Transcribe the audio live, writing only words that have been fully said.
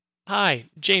Hi,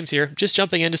 James here. Just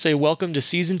jumping in to say welcome to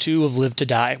Season 2 of Live to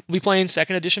Die. We'll be playing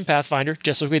 2nd Edition Pathfinder,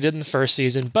 just like we did in the first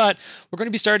season, but we're going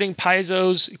to be starting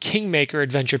Paizo's Kingmaker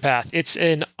adventure path. It's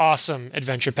an awesome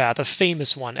adventure path, a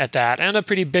famous one at that, and a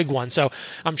pretty big one, so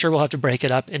I'm sure we'll have to break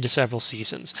it up into several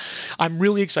seasons. I'm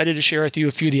really excited to share with you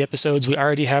a few of the episodes we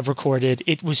already have recorded.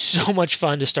 It was so much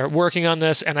fun to start working on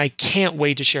this, and I can't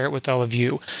wait to share it with all of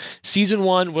you. Season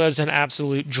 1 was an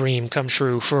absolute dream come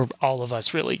true for all of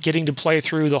us, really. Getting to play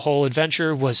through the whole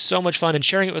adventure was so much fun, and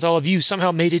sharing it with all of you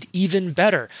somehow made it even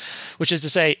better, which is to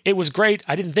say, it was great.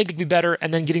 I didn't think it'd be better,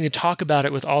 and then getting to talk about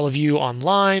it with all of you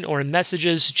online or in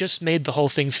messages just made the whole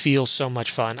thing feel so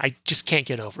much fun. I just can't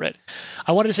get over it.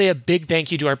 I wanted to say a big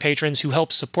thank you to our patrons who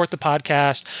help support the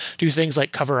podcast, do things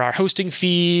like cover our hosting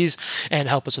fees, and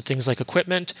help us with things like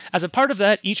equipment. As a part of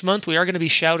that, each month we are going to be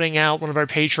shouting out one of our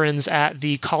patrons at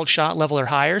the called shot level or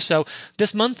higher. So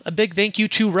this month, a big thank you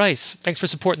to Rice. Thanks for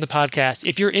supporting the podcast.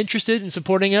 If you're interested in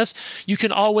supporting us, you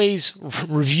can always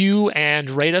review and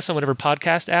rate us on whatever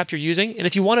podcast app you're using. And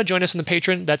if you want to join us in the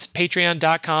Patreon, that's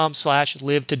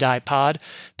patreon.com/live-to-die-pod,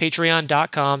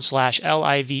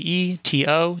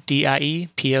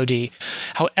 patreon.com/LIVETODIEPOD.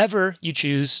 However you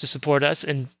choose to support us,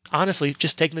 and honestly,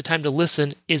 just taking the time to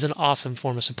listen is an awesome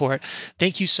form of support.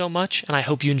 Thank you so much, and I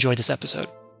hope you enjoyed this episode.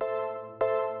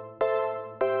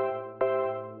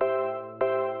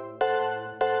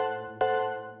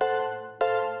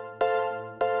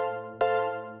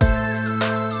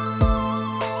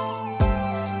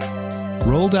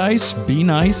 Roll dice, be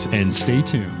nice, and stay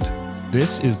tuned.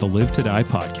 This is the Live to Die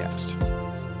podcast.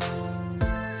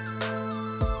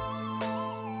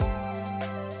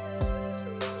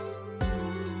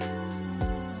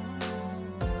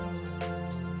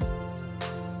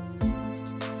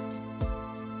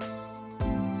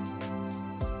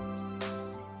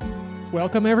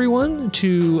 Welcome, everyone,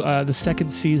 to the second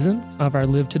season of our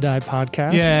Live to Die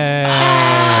podcast. Yay!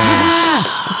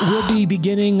 We'll be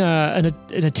beginning an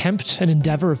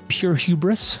endeavor of pure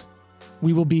hubris.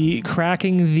 We will be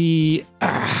cracking the,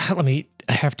 let me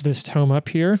heft this tome up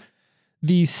here,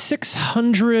 the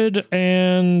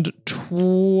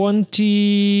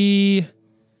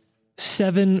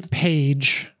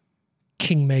 627-page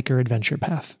Kingmaker adventure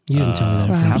path. You didn't tell me that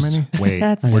at How first. many? Wait,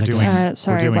 That's- we're doing,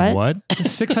 sorry, we're doing what?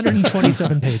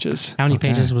 627 pages. How many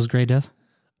pages was Grey Death?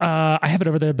 I have it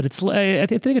over there, but it's I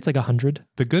think it's like 100.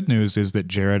 The good news is that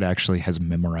Jared actually has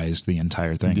memorized the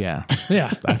entire thing. Yeah,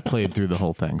 Yeah, I've played through the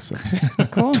whole thing. So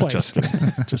Cool. twice. just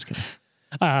kidding. Just kidding.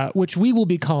 Which we will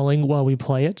be calling, while we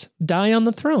play it, Die on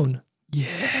the Throne.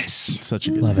 Yes. It's such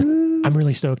a good. Love it. I'm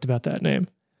really stoked about that name.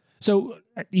 So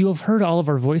you have heard all of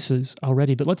our voices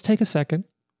already, but let's take a second,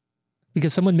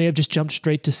 because someone may have just jumped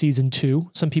straight to season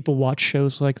 2. Some people watch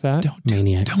shows like that.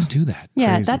 Maniacs. Don't do that.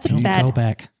 Yeah, Crazy that's a people. Go bad.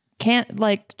 back. Can't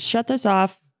shut this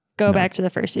off. Go back to the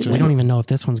first We season. don't even know if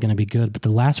this one's going to be good, but the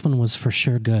last one was for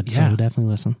sure good. So Yeah. we'll definitely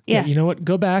listen. Yeah. You know what?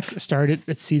 Go back, start it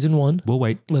at season 1, We'll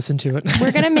wait. listen to it.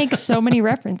 We're gonna make so many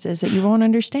references that you won't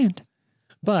understand.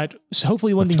 But so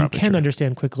hopefully one That's thing you probably can true.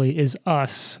 understand quickly is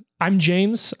us. I'm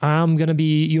James. I'm going to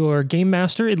be your game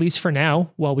master, at least for now,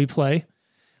 while we play.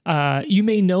 You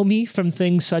may know me from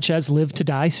things such as Live to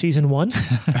Die Season 1.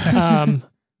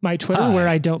 My Twitter, where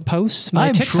I don't post. My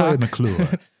I'm Troy TikTok, McClure.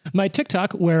 my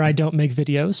TikTok, where I don't make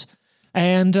videos.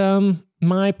 And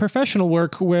my professional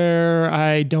work, where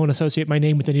I don't associate my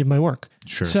name with any of my work.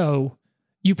 Sure. So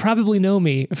you probably know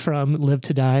me from Live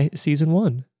to Die Season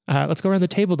 1. Let's go around the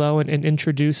table, though, and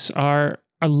introduce our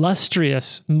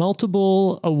illustrious,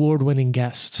 multiple award-winning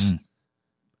guests. Mm.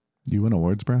 You win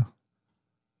awards, bro.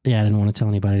 Yeah, I didn't want to tell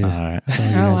anybody All right. so you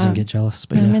Oh, guys wow. don't get jealous.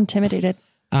 But I'm yeah. intimidated.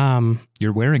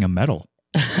 You're wearing a medal.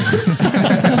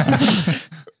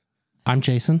 I'm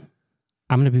Jason.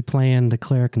 I'm going to be playing the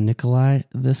cleric Nikolai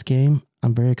this game.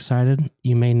 I'm very excited.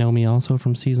 You may know me also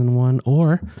from season 1,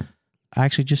 or I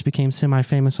actually just became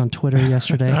semi-famous on Twitter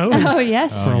yesterday Oh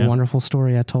yes. for yeah. a wonderful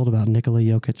story I told about Nikola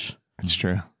Jokic. It's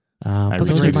true. But read those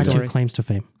are your my story. 2 claims to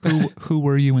fame. Who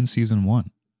were you in season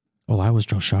 1? Oh, I was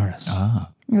Drosharis.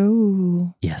 Ah.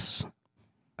 Ooh. Yes.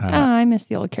 Oh, I miss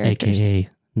the old characters. AKA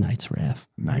Knight's Wrath.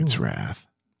 Knight's Wrath.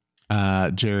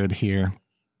 Jared here,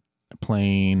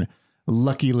 playing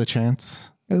Lucky LeChance,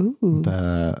 Ooh.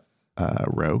 the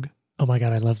rogue. Oh my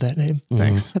God, I love that name.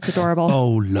 Thanks. That's adorable. Oh,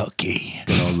 lucky.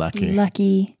 Good old Lucky.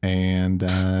 Lucky. And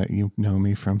you know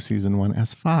me from season 1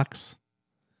 as Fox.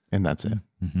 And that's it.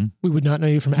 Mm-hmm. We would not know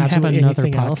you from You have absolutely another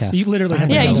anything else. podcast. You literally have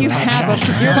Yeah, another you podcast.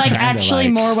 have You're like Kinda actually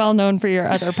like- more well known for your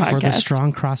other For the podcast.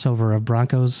 strong crossover of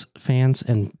Broncos fans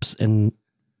and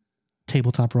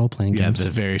tabletop role-playing Yeah, games. the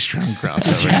very strong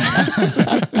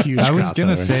crossover. Huge I was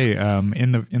gonna crossover. say,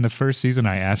 in the first season,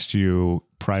 I asked you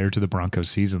prior to the Broncos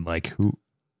season, like who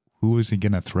was he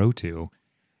going to throw to?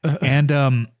 And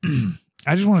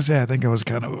I just want to say I think I was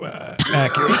kind of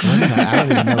accurate. I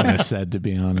don't even know what I said, to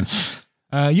be honest.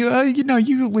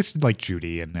 You listed like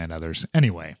Judy and others.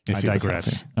 Anyway, If I he was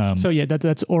digress. So yeah,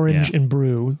 that's Orange Yeah. and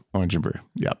Brew. Orange and Brew.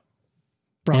 Yep.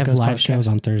 They have Broncos live podcast. shows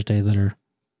on Thursday that are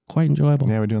quite enjoyable.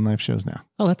 Yeah, we're doing live shows now.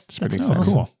 Oh, that's pretty awesome.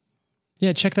 exciting. Cool.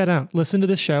 Yeah, check that out. Listen to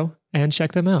this show and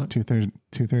check them out.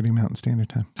 2:30 Mountain Standard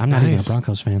Time. I'm not even a Nice.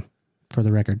 Broncos fan, for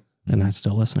the record, and I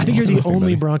still listen. I think to you're them. the listening,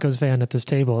 only buddy. Broncos fan at this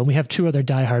table, and we have 2 other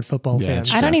diehard football Yeah, fans.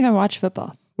 it's I don't even watch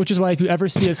football. Which is why if you ever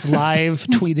see us live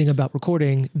tweeting about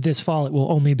recording this fall, it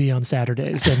will only be on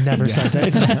Saturdays and never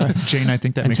Sundays. Jane, I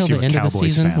think that Until makes you the a end of the Cowboys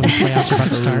season, fan. when the playoffs are about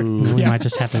to start, and then we Yeah. might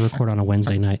just have to record on a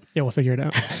Wednesday night. Yeah, we'll figure it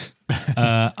out.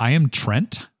 I am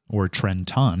Trent, or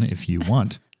Trenton, if you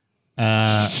want.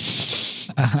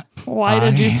 Why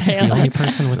did you say it The only like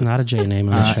person with not a J name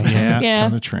on the show. Yeah. Yeah.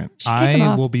 Ton of Trent. Kick him I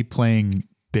off. will be playing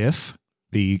Biff,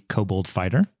 the kobold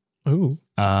fighter. Ooh.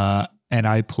 And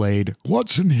I played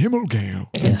Watson Himmelgale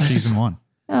in Yes. season 1.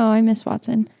 Oh, I miss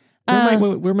Watson.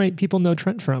 Where might people know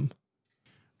Trent from?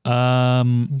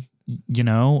 Season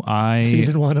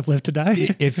Season 1 of Live to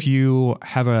Die? if you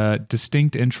have a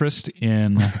distinct interest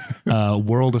in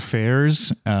world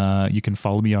affairs, you can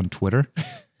follow me on Twitter.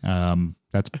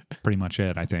 That's pretty much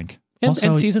it, I think. And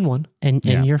Also- Season 1. And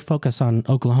Yeah. your focus on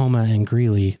Oklahoma and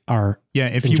Greeley are Yeah,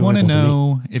 if you want to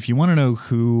Enjoyable to know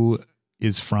who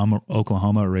is from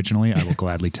Oklahoma originally, I will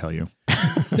gladly tell you.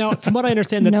 Now, from what I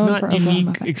understand, that's Known not for Oklahoma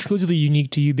unique, facts. exclusively unique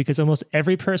to you, because almost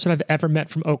every person I've ever met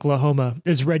from Oklahoma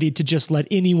is ready to just let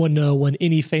anyone know when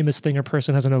any famous thing or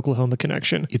person has an Oklahoma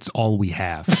connection. It's all we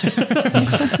have.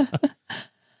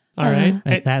 All right.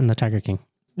 that and the Tiger King.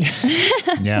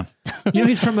 Yeah. You know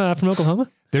he's from Oklahoma?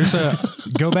 There's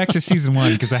go back to season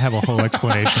 1 because I have a whole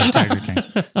explanation of Tiger King.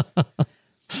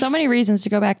 So many reasons to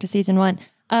go back to season 1.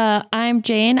 I'm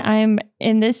Jane. I'm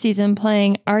in this season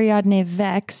playing Ariadne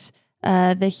Vex,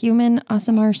 the human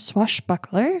Aasimar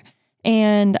swashbuckler.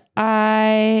 And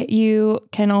you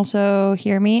can also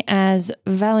hear me as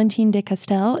Valentine de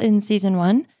Castel in season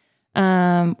 1,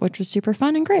 which was super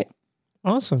fun and great.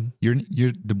 Awesome. You're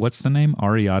what's the name?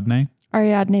 Ariadne?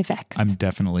 Ariadne Vex. I'm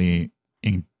definitely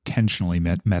intentionally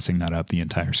messing that up the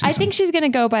entire season. I think she's going to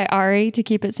go by Ari to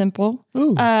keep it simple.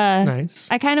 Ooh, Uh, nice.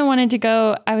 I kind of wanted to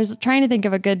go, I was trying to think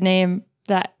of a good name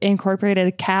that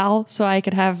incorporated Cal so I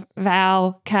could have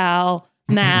Val, Cal,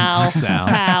 Mal, Sal.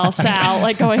 Pal, Sal,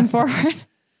 like going forward.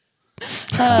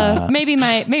 Maybe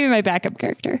my backup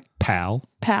character, Pal.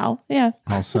 Pal. Yeah,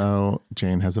 Also,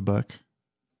 Jane has a book.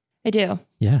 I do.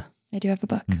 Yeah. I do have a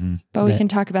book, Mhm. but we That- can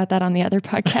talk about that on the other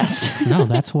podcast. No,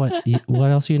 that's what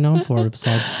else are you known for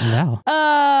besides Val?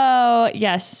 Oh,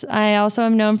 yes. I also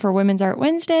am known for Women's Art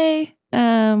Wednesday,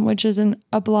 which is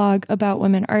a blog about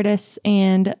women artists.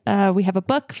 And we have a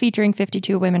book featuring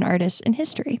 52 women artists in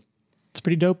history. It's a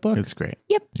pretty dope book. It's great.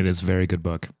 It is a very good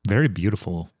book. Very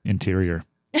beautiful interior.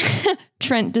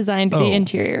 Trent designed the Oh.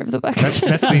 interior of the book. That's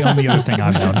the only other thing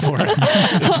I'm known for.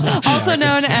 Also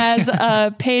known as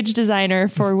a page designer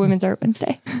for Women's Art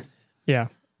Wednesday. Yeah.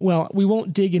 Well, we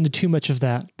won't dig into too much of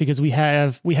that because we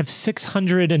have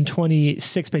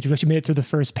 626 pages. We actually made it through the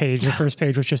first page. The first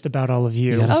page was just about all of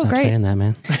You you. gotta Oh, stop great. saying that,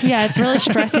 man. Yeah, it's really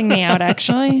stressing me out,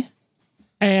 actually.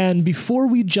 And before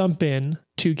we jump in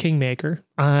to Kingmaker,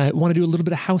 I want to do a little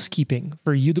bit of housekeeping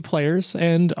for you, the players,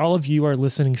 and all of you, our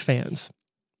listening fans.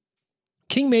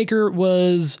 Kingmaker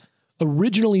was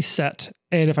originally set,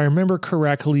 and if I remember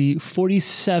correctly,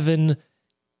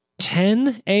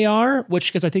 4710 AR,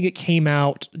 which because I think it came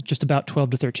out just about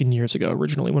 12 to 13 years ago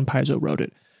originally when Paizo wrote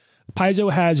it.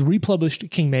 Paizo has republished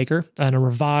Kingmaker in a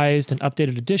revised and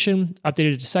updated edition,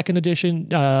 updated to second edition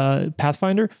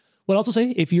Pathfinder. Would also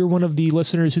say, if you're one of the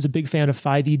listeners who's a big fan of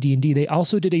 5e D&D, they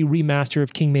also did a remaster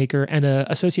of Kingmaker and an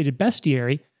associated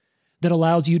bestiary that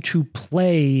allows you to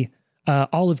play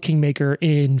all of Kingmaker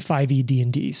in 5e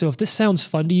D&D. So if this sounds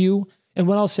fun to you, and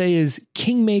what I'll say is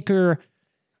Kingmaker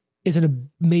is an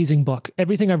amazing book.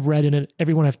 Everything I've read in it,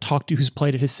 everyone I've talked to who's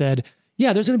played it has said,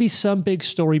 yeah, there's going to be some big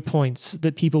story points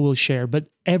that people will share, but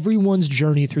everyone's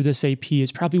journey through this AP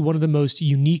is probably one of the most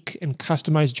unique and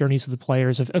customized journeys of the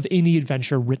players of any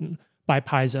adventure written by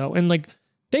Paizo. And like,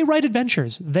 they write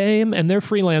adventures. Them and their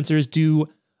freelancers do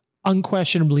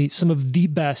unquestionably some of the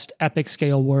best epic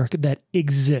scale work that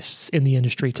exists in the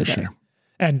industry today. sure.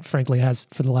 And frankly has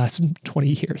for the last 20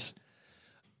 years.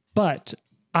 But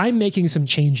I'm making some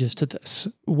changes to this.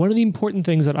 One of the important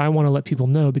things that I want to let people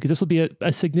know, because this will be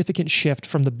a significant shift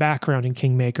from the background in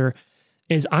Kingmaker,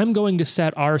 is I'm going to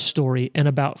set our story in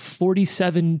about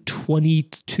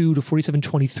 4722 to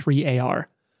 4723 AR.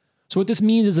 So what this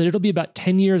means is that it'll be about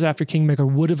 10 years after Kingmaker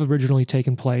would have originally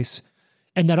taken place.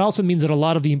 And that also means that a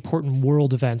lot of the important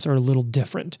world events are a little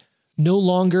different. No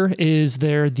longer is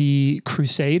there the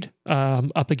crusade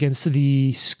up against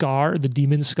the Scar, the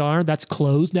demon Scar. That's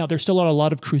closed. Now, there's still a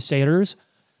lot of crusaders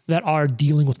that are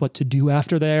dealing with what to do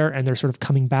after there, and they're sort of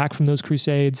coming back from those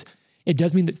crusades. It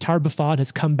does mean that Tar-Baphon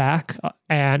has come back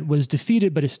and was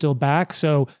defeated, but is still back.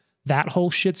 So that whole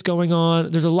shit's going on.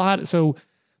 There's a lot. So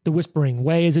the Whispering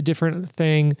Way is a different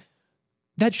thing.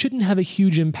 That shouldn't have a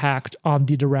huge impact on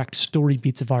the direct story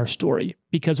beats of our story,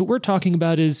 because what we're talking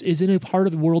about is in a part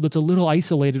of the world that's a little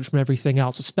isolated from everything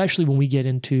else, especially when we get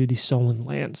into the Stolen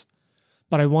Lands.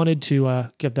 But I wanted to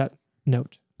give that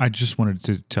note. I just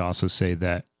wanted to also say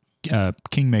that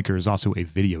Kingmaker is also a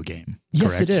video game.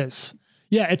 Yes, correct? it is.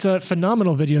 Yeah, it's a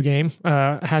phenomenal video game.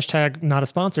 Hashtag not a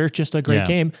sponsor, just a great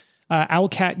game.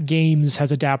 Owlcat Games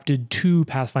has adapted 2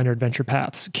 Pathfinder adventure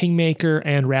paths, Kingmaker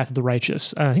and Wrath of the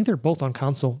Righteous. I think they're both on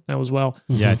console now as well.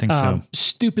 Yeah, I think so.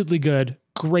 Stupidly good,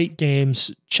 great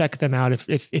games. Check them out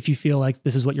if you feel like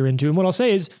this is what you're into. And what I'll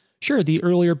say is, sure, the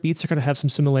earlier beats are going to have some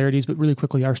similarities, but really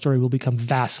quickly our story will become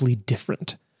vastly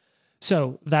different.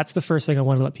 So that's the first thing I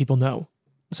want to let people know.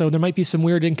 So there might be some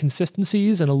weird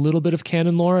inconsistencies and a little bit of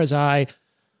canon lore as I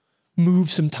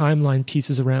move some timeline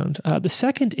pieces around. The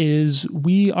second is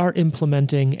we are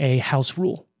implementing a house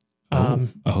rule.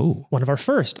 One of our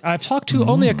first. I've talked to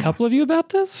only a couple of you about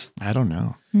this. I don't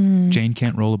know. Jane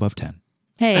can't roll above 10.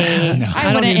 Hey, No.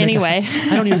 I wouldn't anyway. I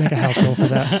don't even make a house rule for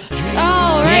that.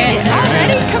 All right.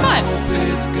 Already? Come on.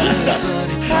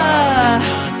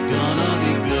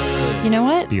 You know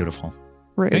what? Beautiful.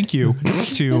 Rude. Thank you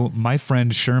to my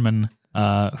friend Sherman,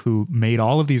 who made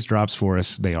all of these drops for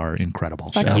us. They are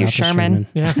incredible. Fuck Shout you, out to Sherman.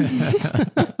 Yeah.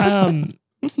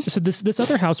 So this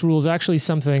other house rule is actually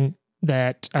something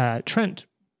that Trent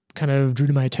kind of drew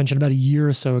to my attention about a year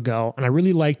or so ago, and I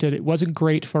really liked it. It wasn't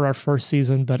great for our first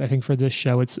season, but I think for this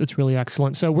show, it's really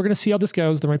excellent. So we're going to see how this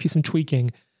goes. There might be some tweaking,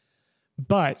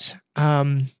 but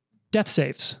death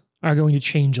saves are going to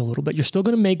change a little bit. You're still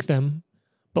going to make them,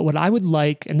 but what I would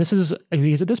like, and this is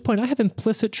because at this point I have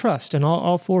implicit trust in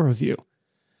all 4 of you.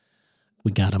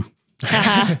 We got him.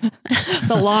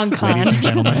 The long con. Ladies and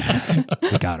gentlemen,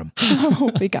 we got him.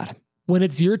 We got him. When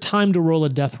it's your time to roll a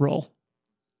death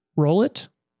roll it,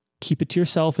 keep it to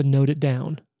yourself and note it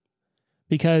down.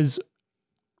 Because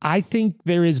I think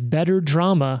there is better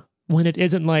drama when it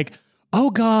isn't like, oh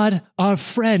God, our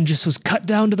friend just was cut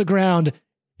down to the ground.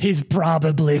 He's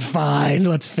probably fine.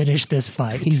 Let's finish this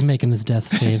fight. He's making his death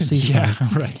saves. He's Yeah,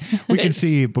 fine. right. We can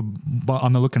see but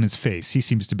on the look on his face, he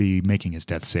seems to be making his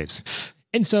death saves.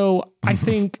 And so I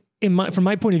think from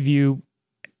my point of view,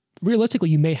 realistically,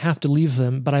 you may have to leave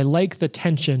them, but I like the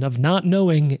tension of not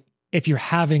knowing if you're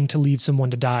having to leave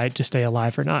someone to die to stay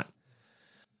alive or not.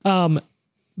 The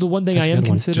one thing That's I a am good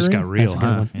one. considering... Just got real, That's a good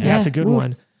huh? one. Yeah, it's a good Woo.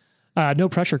 one. No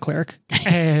pressure, cleric.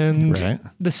 And Right.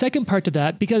 the second part to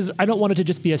that, because I don't want it to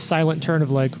just be a silent turn of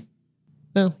like,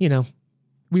 well,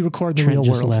 we record the Trent real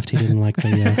just world. left. He didn't like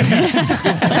the.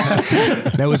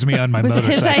 That was me on my Was it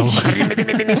his motorcycle.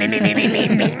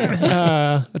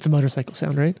 idea? That's a motorcycle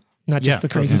sound, right? Not Yeah, just the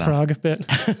close crazy enough. frog bit.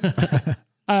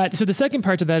 So the second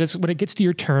part to that is when it gets to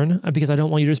your turn, because I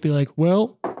don't want you to just be like,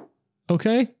 well,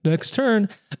 okay, next turn.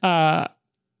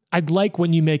 I'd like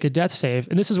when you make a death save,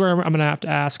 and this is where I'm going to have to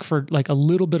ask for like a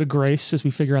little bit of grace as we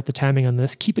figure out the timing on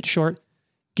this. Keep it short.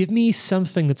 Give me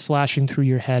something that's flashing through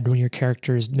your head when your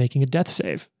character is making a death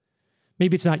save.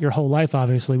 Maybe it's not your whole life,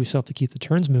 obviously. We still have to keep the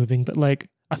turns moving, but like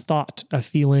a thought, a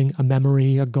feeling, a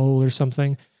memory, a goal or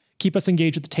something. Keep us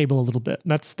engaged at the table a little bit.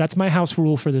 That's my house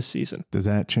rule for this season. Does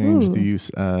that change Ooh. the use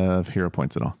of hero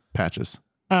points at all? Patches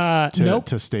Nope.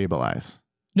 to stabilize.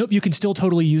 Nope, you can still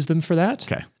totally use them for that.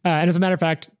 Okay. And as a matter of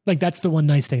fact, like that's the one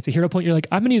nice thing. It's a hero point. You're like,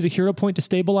 I'm going to use a hero point to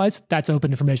stabilize. That's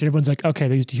open information. Everyone's like, okay,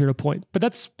 they used a hero point. But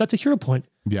that's a hero point.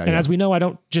 Yeah. And as we know, I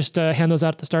don't just hand those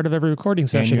out at the start of every recording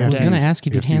session. you I have was to going to use- ask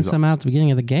if you you'd have to hand use some out at the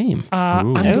beginning of the game. I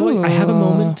have a Ooh.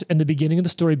 moment in the beginning of the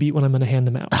story beat when I'm going to hand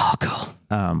them out. Oh,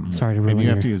 cool. Sorry to ruin and you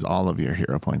have your- to use all of your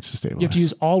hero points to stabilize. You have to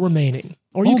use all remaining.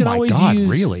 Or you Oh can my always God, use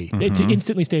really? it to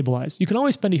instantly stabilize. You can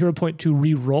always spend a hero point to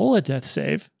re-roll a death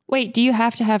save. Wait, do you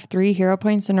have to have 3 hero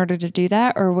points in order to do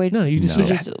that? Or would No, you just No.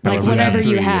 just But like if you whatever have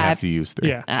you three, have? to use 3.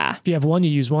 Yeah. Ah, If you have 1, you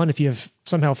use 1. If you have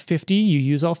somehow 50, you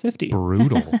use all 50.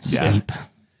 Brutal. Yeah. Steep.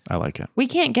 I like it. we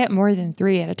can't get more than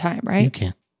 3 at a time, You right?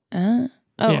 can't. Oh,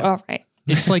 Yeah. all right.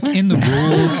 It's like in the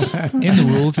rules. In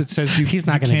the rules, it says you. He's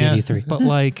not you gonna give can't, you 3. But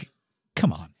like,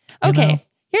 come on. You Okay, know?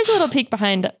 here's a little peek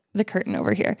behind the curtain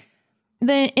over here.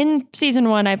 in season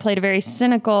 1, I played a very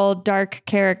cynical, dark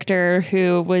character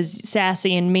who was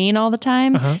sassy and mean all the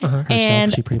time. Herself,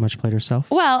 And she pretty much played herself.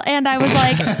 well, and I was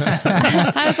like,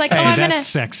 oh, I'm gonna.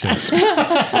 That's sexist.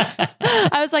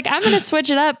 I was like, I'm gonna switch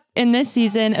it up in this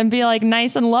season and be like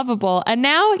nice and lovable. And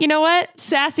now, you know what?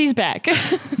 Sassy's back.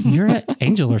 You're an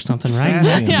angel or something, right?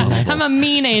 Sassy. Yeah, Nice. I'm a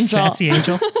mean angel. Sassy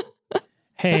angel.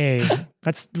 Hey,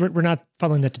 we're not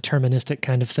following that deterministic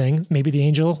kind of thing. Maybe the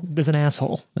angel is an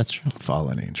asshole. That's true.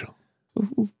 Fallen angel.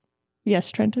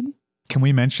 Yes, Trenton. Can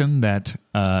we mention that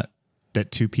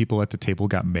that 2 people at the table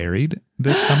got married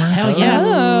this summer? Hell yeah.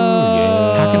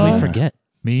 Oh, How can we forget?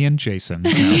 Me and Jason.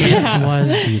 It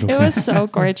was beautiful. it was so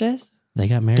gorgeous. They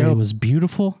got married. Dope. It was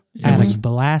beautiful. I had a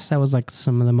blast. That was like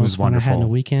some of the most fun I had in a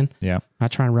wonderful. weekend. Yeah.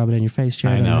 Not trying to rub it in your face,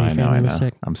 Jared. I know. your family was I know.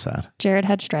 sick. I'm sad. Jared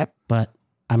had strep. But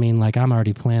I mean, like, I'm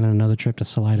already planning another trip to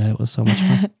Salida. It was so much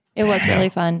fun. It was really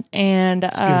fun. And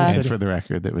beautiful. And for the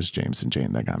record, that was James and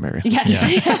Jane that got married. yes,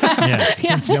 Yeah.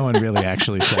 Since no one really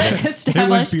actually said it.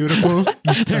 established. beautiful.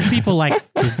 There are people like,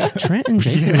 did Trent and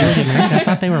Jason really get married? I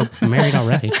thought they were married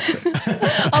already.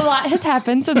 A lot has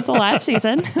happened since the last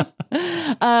season.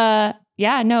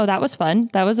 Yeah, no, that was fun.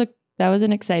 That was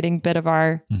an exciting bit of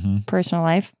our personal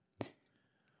life.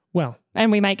 Well,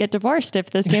 And we might get divorced if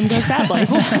this game goes badly.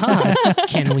 So.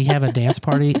 Can we have a dance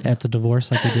party at the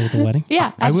divorce like we did at the wedding?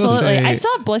 Yeah, I will absolutely. say- I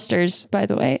still have blisters, by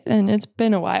the way, and it's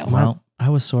been a while. Well, I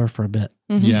was sore for a bit.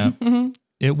 yeah. Mhm.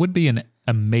 It would be an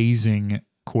amazing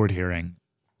court hearing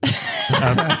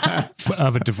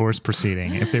of a divorce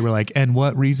proceeding if they were like, and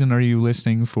what reason are you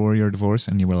listing for your divorce?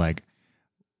 And you were like,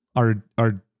 our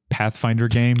Pathfinder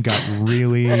game got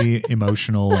really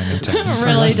emotional and intense.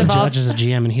 Really the devolved. judge is a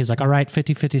GM and he's like, all right,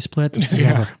 50-50 split. This is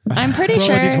over. I'm pretty roll a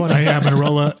sure D20. I'm going to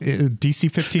roll a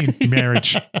DC 15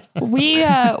 marriage. we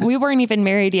weren't even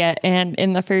married yet. And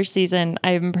in the first season,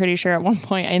 I'm pretty sure at one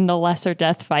point in the lesser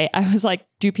death fight, I was like,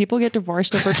 do people get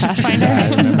divorced over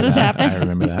Pathfinder? Does this I happen?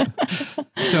 remember that.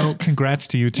 So congrats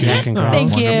to you two. Yeah, congrats.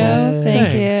 Thank you. Wonderful. Thank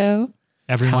Thanks. you. How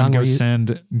Everyone long go were you-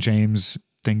 send James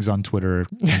things on Twitter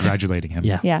congratulating him.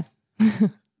 Yeah. Yeah.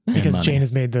 because money. Jane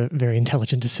has made the very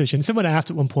intelligent decision. Someone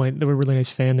asked at one point, they were a really nice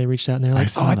fan. They reached out and they're like,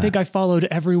 saw I that. think I followed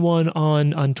everyone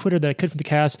on Twitter that I could from the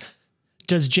cast.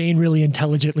 Does Jane really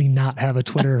intelligently not have a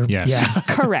Twitter? Yes. Yeah.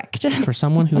 Correct. For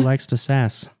someone who likes to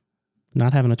sass,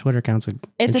 not having a Twitter account's It's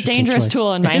a interesting dangerous choice.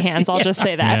 tool in my hands. I'll just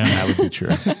say that. Yeah. That would be true.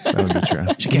 That would be true.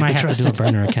 She You can't might be have to do a trusted.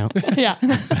 burner account. Yeah.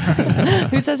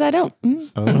 Who says I don't?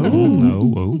 Mm.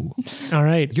 Oh. All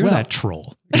right. You're well, that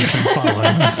troll.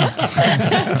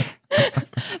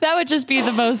 That would just be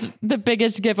the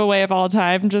biggest giveaway of all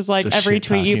time. Just like Just every shit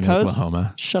tweet you talking post.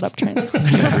 Oklahoma. Shut up, Trent.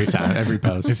 Every time, every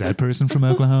post. Is that person from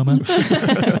Oklahoma?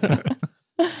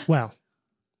 Well,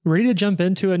 ready to jump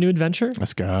into a new adventure?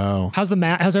 Let's go. How's the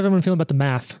math? How's everyone feeling about the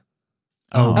math?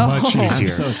 Oh, much Oh. easier. I'm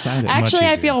so excited. Actually,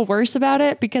 I easier. feel worse about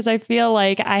it because I feel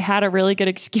like I had a really good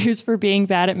excuse for being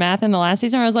bad at math in the last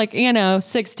season. I was like,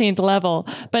 16th level.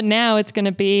 But now it's going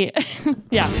to be,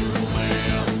 yeah.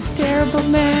 Terrible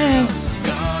math.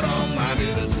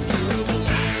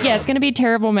 Yeah, it's going to be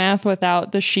terrible math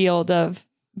without the shield of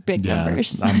big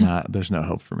numbers. I'm not. There's no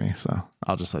hope for me, so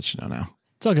I'll just let you know now.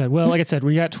 It's all good. Well, like I said,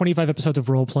 we got 25 episodes of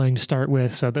role playing to start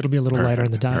with, so that'll be a little lighter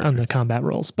on the Perfect, on the combat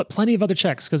rolls, but plenty of other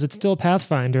checks because it's still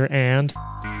Pathfinder. And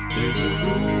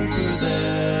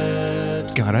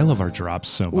God, I love our drops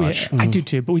so much. I do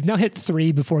too. But we've now hit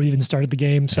 3 before we even started the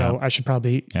game, so I should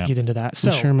probably Yeah. get into that. So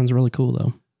Sherman's really cool,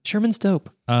 though. Sherman's dope.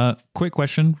 Quick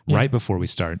question right before we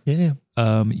start. Yeah.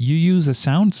 You use a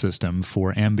sound system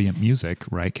for ambient music,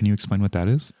 right? Can you explain what that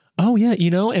is? Oh yeah,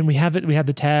 and we have it. We have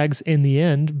the tags in the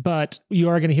end, but you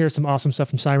are going to hear some awesome stuff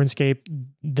from Sirenscape.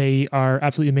 They are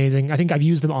absolutely amazing. I think I've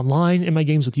used them online in my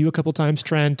games with you a couple times,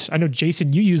 Trent. I know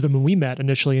Jason, you used them when we met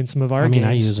initially in some of our games.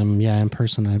 I use them, in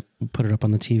person. I put it up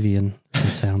on the TV and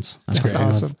it sounds. That's great.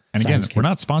 awesome. And again, Sirenscape. we're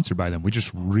not sponsored by them. We just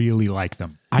really like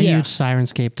them. I Yeah. used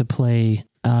Sirenscape to play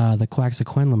the Quacks of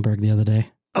Quedlinburg the other day.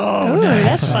 Oh, Ooh, nice.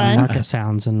 that's Put on fun. market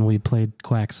sounds and we played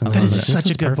Quacks. And That I was is like, such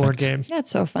this a good board perfect. game.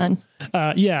 That's so fun.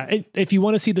 If you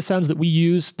want to see the sounds that we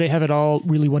use, they have it all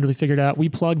really wonderfully figured out. We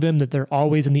plug them that they're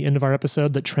always in the end of our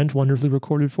episode that Trent wonderfully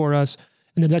recorded for us.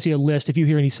 And then there's actually a list. If you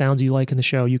hear any sounds you like in the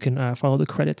show, you can follow the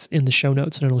credits in the show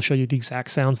notes and it'll show you the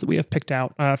exact sounds that we have picked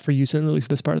out for use in at least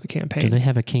this part of the campaign. Do they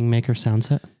have a Kingmaker sound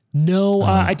set? No,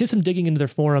 I did some digging into their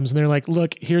forums and they're like,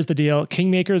 look, here's the deal.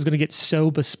 Kingmaker is going to get so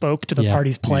bespoke to the Yeah.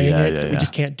 parties playing Yeah, it yeah, that we yeah.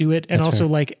 just can't do it. And That's also fair.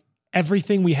 like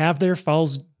everything we have there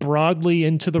falls broadly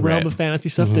into the realm Right. of fantasy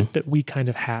stuff that we kind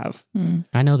of have.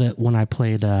 I know that when I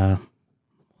played the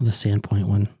Sandpoint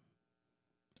one,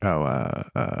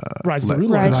 Rise of the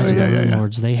Rune Rise Lords. of the Rise of the yeah, Rune yeah.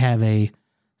 Lords, they have a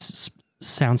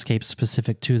soundscape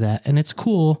specific to that. And it's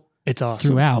cool It's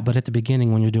awesome. throughout, but at the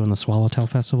beginning when you're doing the Swallowtail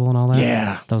Festival and all that,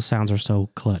 Yeah. those sounds are so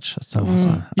clutch. So it's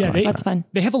Yeah, That's fun.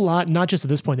 they have a lot, not just at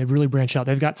this point. They've really branched out.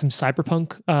 They've got some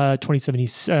Cyberpunk 2070,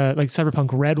 like Cyberpunk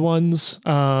Red ones.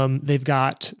 They've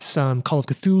got some Call of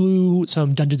Cthulhu,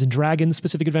 some Dungeons and Dragons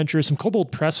specific adventures, some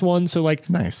Kobold Press ones. So like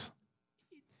Nice.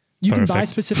 you can buy Perfect.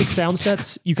 specific sound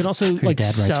sets. You can also like dad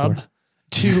writes sub for.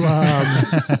 to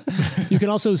you can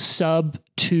also sub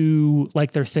to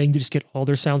like their thing to just get all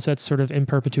their sound sets sort of in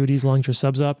perpetuity as long as your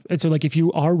subs up. And so like if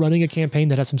you are running a campaign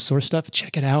that has some source stuff,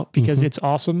 check it out because it's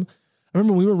awesome. I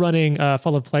remember when we were running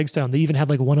Fall of Plaguestone, they even had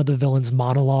like one of the villains'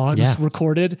 monologues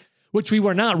recorded, which we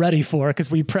were not ready for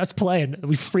because we pressed play and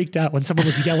we freaked out when someone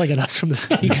was yelling at us from the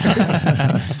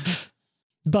speakers.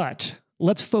 But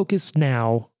let's focus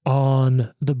now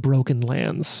on the Broken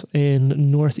Lands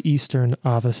in northeastern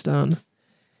Avestan.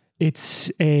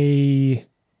 It's a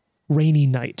rainy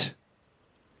night.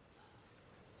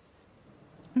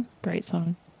 That's a great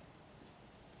song.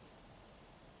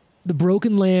 The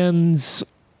Broken Lands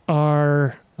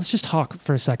are... Let's just talk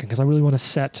for a second because I really want to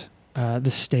set the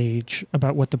stage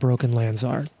about what the Broken Lands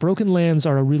are. Broken Lands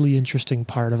are a really interesting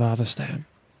part of Avestan.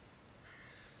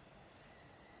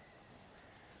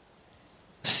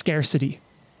 Scarcity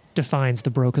defines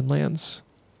the Broken Lands.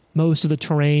 Most of the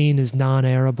terrain is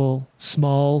non-arable.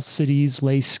 Small cities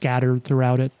lay scattered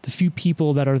throughout it. The few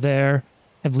people that are there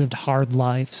have lived hard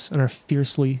lives and are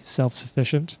fiercely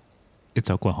self-sufficient. It's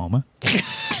Oklahoma.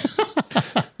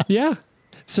 Yeah.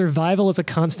 Survival is a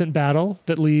constant battle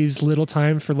that leaves little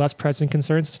time for less pressing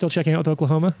concerns. Still checking out with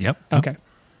Oklahoma? Yep. Okay.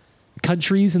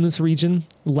 Countries in this region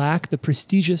lack the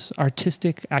prestigious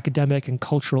artistic, academic, and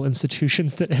cultural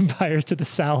institutions that empires to the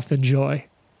south enjoy.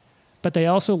 But they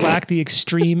also lack the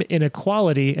extreme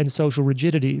inequality and social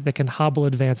rigidity that can hobble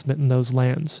advancement in those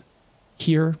lands.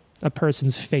 Here, a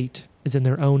person's fate is in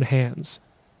their own hands,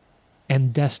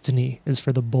 and destiny is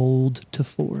for the bold to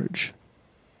forge.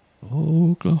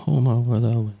 Oklahoma, where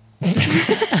the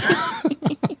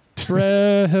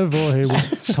Brevoy.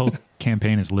 This whole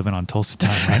campaign is living on Tulsa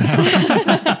time right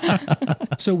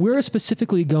now. So we're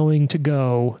specifically going to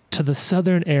go to the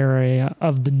southern area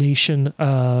of the nation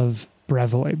of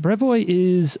Brevoy. Brevoy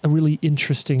is a really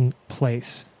interesting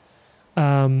place.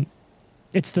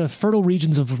 It's the fertile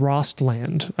regions of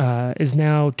Rostland, is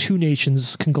now two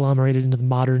nations conglomerated into the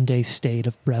modern-day state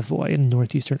of Brevoy in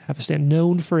northeastern Avestan,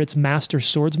 known for its master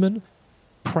swordsmen,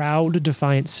 proud,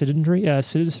 defiant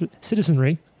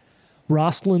citizenry.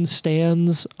 Rostland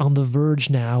stands on the verge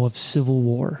now of civil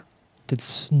war.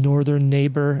 Its northern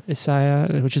neighbor, Isaiah,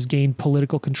 which has gained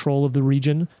political control of the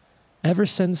region ever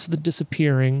since the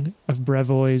disappearing of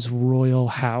Brevoy's royal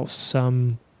house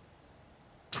some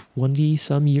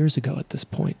 20-some years ago at this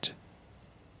point.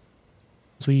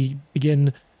 As we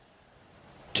begin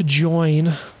to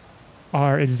join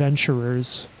our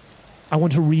adventurers, I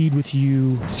want to read with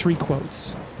you 3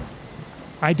 quotes.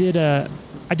 I did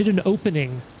an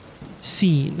opening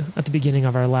scene at the beginning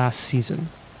of our last season,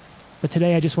 but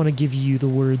today I just want to give you the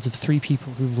words of 3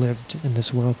 people who've lived in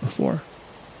this world before.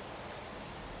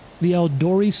 The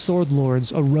Eldori sword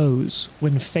lords arose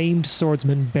when famed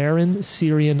swordsman Baron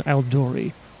Syrian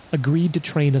Eldori agreed to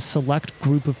train a select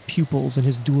group of pupils in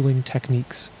his dueling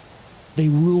techniques. They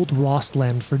ruled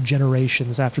Rostland for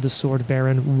generations after the sword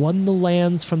baron won the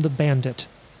lands from the bandit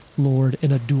lord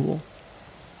in a duel.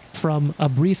 From A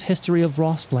Brief History of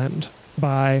Rostland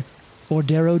by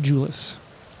Ordero Julis.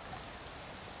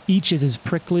 Each is as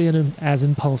prickly and as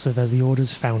impulsive as the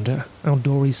Order's founder.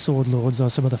 Eldori's sword lords are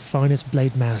some of the finest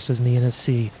blade masters in the Inner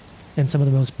Sea, and some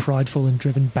of the most prideful and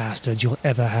driven bastards you'll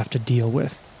ever have to deal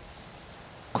with.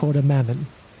 Corda Mammon,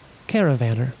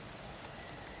 Caravaner.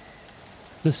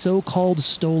 The so-called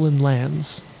Stolen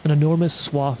Lands, an enormous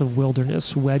swath of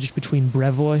wilderness wedged between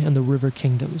Brevoy and the River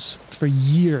Kingdoms. For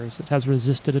years it has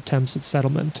resisted attempts at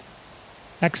settlement.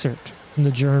 Excerpt from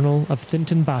the Journal of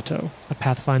Thinton Bato, a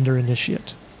Pathfinder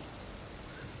initiate.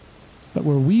 But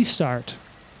where we start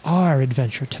our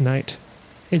adventure tonight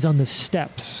is on the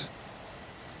steps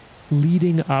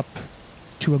leading up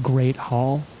to a great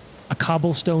hall, a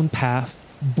cobblestone path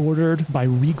bordered by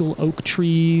regal oak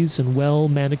trees and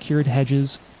well-manicured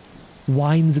hedges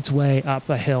winds its way up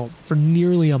a hill for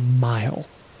nearly a mile,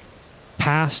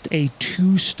 past a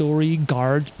 2-story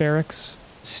guard barracks,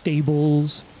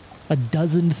 stables, a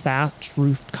dozen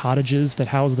thatch-roofed cottages that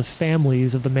house the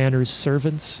families of the manor's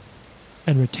servants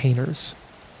and retainers.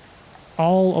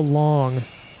 All along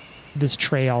this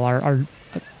trail are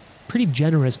a pretty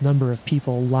generous number of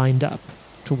people lined up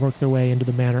to work their way into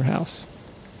the manor house.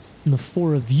 And the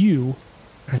 4 of you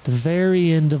at the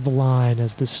very end of the line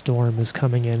as the storm is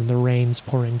coming in and the rain's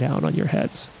pouring down on your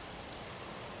heads.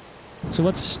 So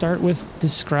let's start with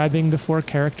describing the 4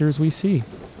 characters we see.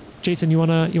 Jason, you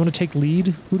wanna take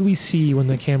lead? Who do we see when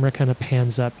the camera kind of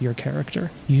pans up your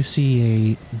character? You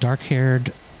see a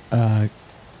dark-haired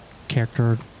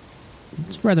character.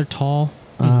 It's rather tall,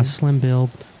 slim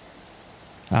build,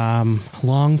 long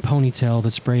ponytail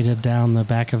that's braided down the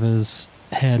back of his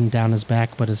head and down his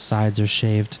back, but his sides are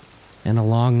shaved. And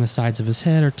along the sides of his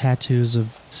head are tattoos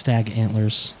of stag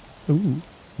antlers. Ooh.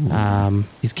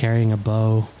 He's carrying a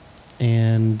bow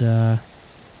and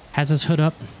has his hood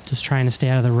up, just trying to stay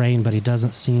out of the rain, but he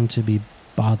doesn't seem to be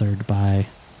bothered by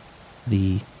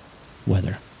the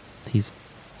weather. He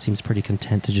seems pretty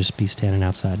content to just be standing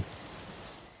outside.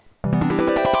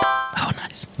 Oh,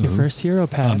 nice. Your first hero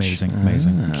patch. Amazing,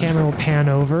 amazing. Camera will pan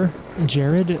over.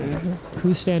 Jared,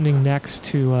 who's standing next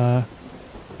to...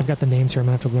 I've got the names here. I'm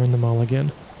going to have to learn them all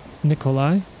again.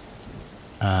 Nikolai.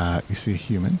 You see a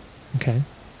human, Okay.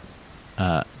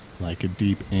 like a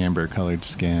deep amber colored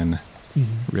skin,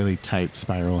 really tight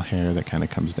spiral hair that kind of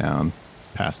comes down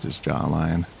past his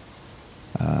jawline.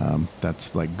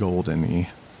 That's like golden-y.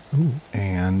 Ooh.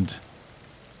 And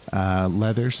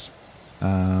leathers.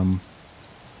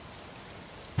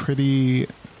 Pretty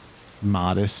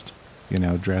modest,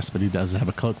 dress, but he does have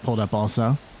a cloak pulled up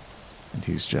also. And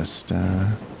he's just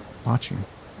watching.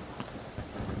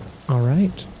 All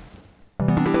right.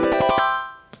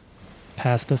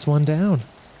 Pass this one down.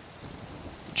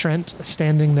 Trent,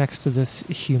 standing next to this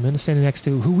human, standing next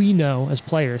to who we know as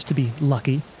players to be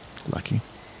Lucky. Lucky.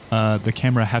 The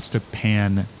camera has to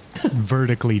pan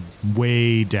vertically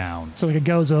way down. So it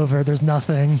goes over, there's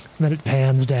nothing, then it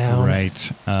pans down.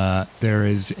 Right. There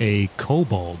is a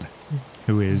kobold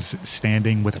who is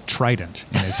standing with a trident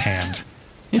in his hand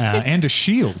and a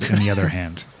shield in the other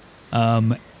hand.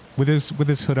 With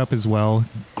his hood up as well,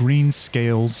 green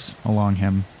scales along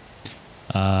him,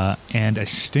 and a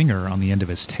stinger on the end of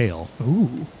his tail.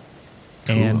 Ooh.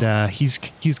 Cool. And he's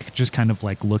just kind of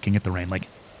like looking at the rain, like,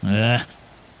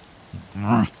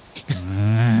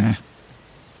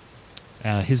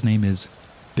 his name is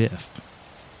Biff.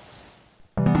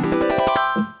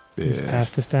 Let's Yeah. pass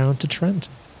this down to Trent.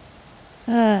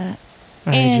 All right,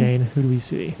 And- Jane, who do we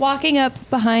see? Walking up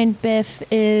behind Biff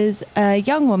is a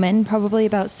young woman, probably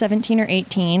about 17 or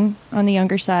 18 on the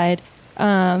younger side.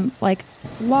 Like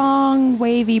long,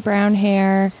 wavy brown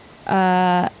hair,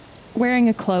 wearing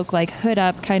a cloak, like hood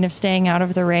up, kind of staying out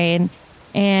of the rain,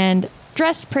 and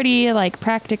dressed pretty, like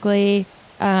practically,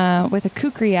 with a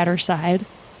kukri at her side.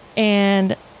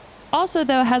 And also,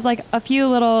 though, has like a few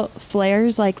little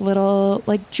flares, like little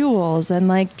like jewels and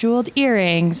like jeweled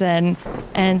earrings and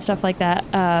stuff like that.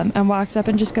 And walks up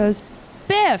and just goes,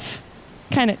 "Biff!"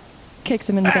 Kind of kicks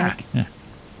him in the back. Yeah.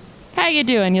 How you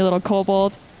doing, you little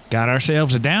kobold? Got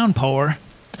ourselves a downpour.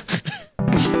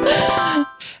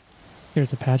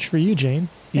 Here's a patch for you, Jane.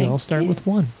 You Thank all start you. with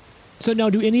 1. So now,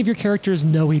 do any of your characters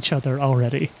know each other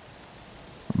already?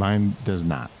 Mine does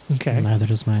not. Okay. Neither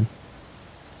does mine.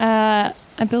 I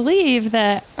believe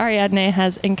that Ariadne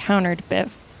has encountered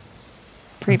Biff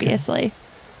previously.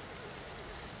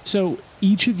 So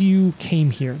each of you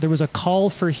came here. There was a call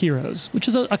for heroes, which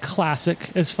is a classic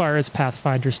as far as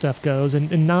Pathfinder stuff goes,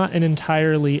 and not an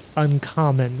entirely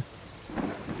uncommon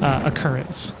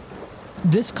occurrence.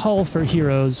 This call for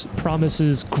heroes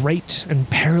promises great and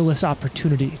perilous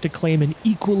opportunity to claim an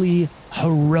equally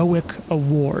heroic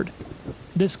award.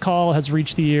 This call has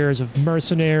reached the ears of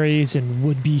mercenaries and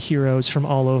would-be heroes from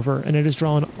all over, and it has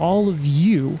drawn all of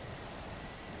you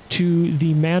to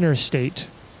the manor state,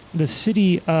 the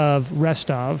city of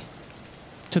Restov,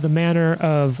 to the manor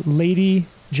of Lady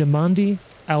Jamandi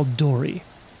Aldori,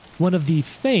 one of the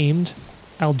famed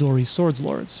Aldori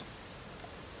swordslords.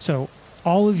 So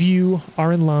all of you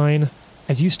are in line.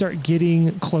 As you start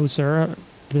getting closer,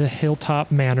 the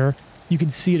hilltop manor, you can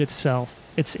see it itself.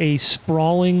 It's a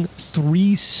sprawling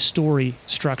 3-story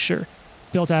structure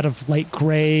built out of light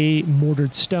gray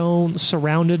mortared stone,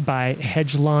 surrounded by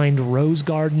hedge-lined rose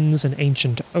gardens and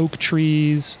ancient oak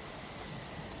trees.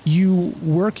 You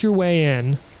work your way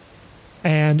in,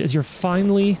 and as you're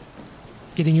finally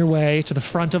getting your way to the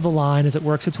front of the line as it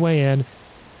works its way in,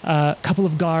 a couple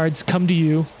of guards come to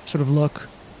you, sort of look.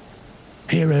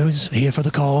 Heroes, here for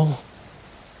the call.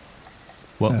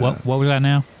 What was that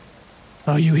now?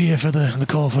 Are you here for the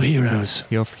call for heroes?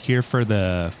 You're here for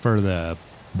the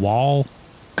wall?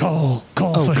 Call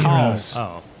for heroes.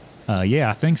 Oh. Yeah,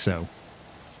 I think so.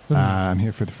 I'm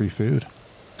here for the free food.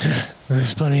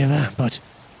 There's plenty of that, but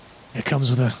it comes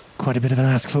with quite a bit of an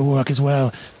ask for work as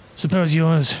well. Suppose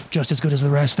yours just as good as the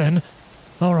rest, then?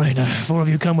 All right, 4 of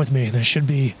you come with me. There should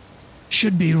be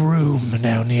room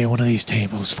down near one of these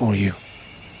tables for you.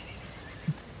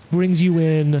 Brings you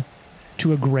in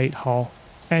to a great hall,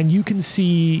 and you can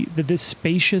see that this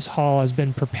spacious hall has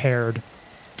been prepared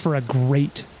for a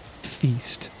great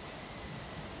feast.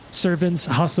 Servants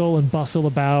hustle and bustle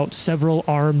about. Several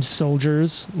armed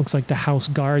soldiers, looks like the house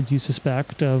guards you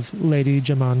suspect of Lady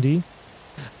Jamandi,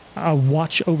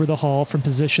 watch over the hall from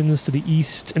positions to the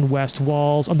east and west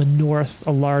walls. On the north,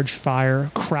 a large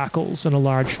fire crackles in a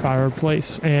large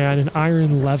fireplace, and an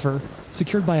iron lever,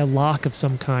 secured by a lock of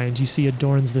some kind, you see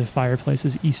adorns the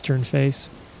fireplace's eastern face.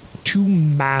 2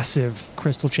 massive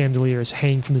crystal chandeliers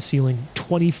hang from the ceiling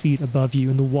 20 feet above you,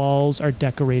 and the walls are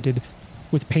decorated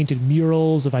with painted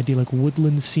murals of idyllic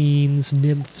woodland scenes,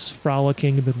 nymphs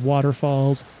frolicking amid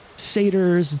waterfalls,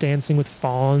 satyrs dancing with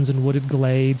fawns in wooded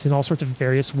glades, and all sorts of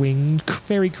various winged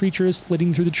fairy creatures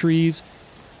flitting through the trees.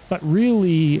 But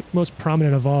really, most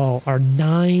prominent of all are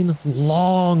 9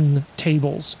 long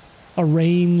tables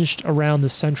arranged around the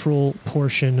central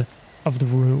portion of the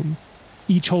room,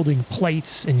 each holding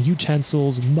plates and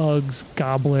utensils, mugs,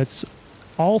 goblets,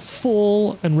 all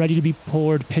full and ready to be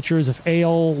poured pitchers of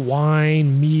ale,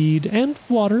 wine, mead, and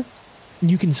water.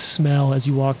 And you can smell as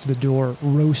you walk through the door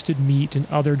roasted meat and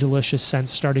other delicious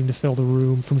scents starting to fill the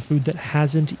room from food that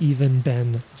hasn't even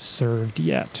been served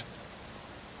yet.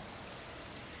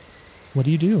 What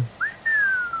do you do?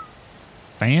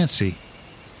 Fancy.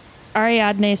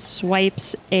 Ariadne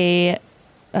swipes a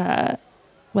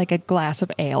glass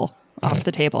of ale off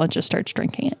the table and just starts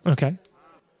drinking it. Okay.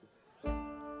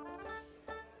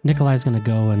 Nikolai's going to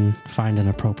go and find an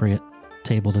appropriate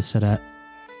table to sit at.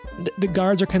 The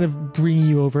guards are kind of bringing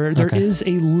you over. There Okay. is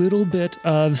a little bit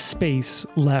of space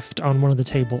left on one of the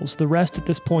tables. The rest at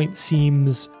this point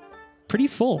seems pretty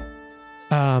full.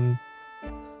 And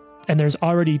there's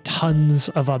already tons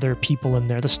of other people in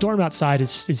there. The storm outside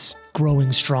is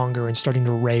growing stronger and starting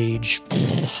to rage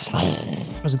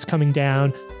as it's coming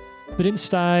down. But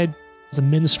inside, there's a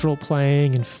minstrel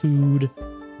playing and food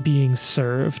being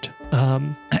served.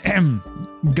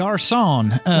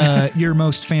 Garçon, your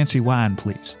most fancy wine,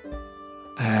 please.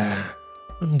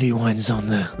 The wine's on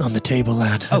the table,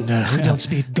 lad. Oh. And, we don't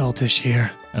speak Galtish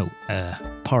here. Oh,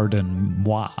 pardon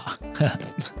moi.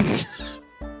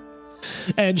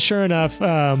 And sure enough,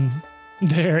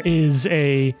 there is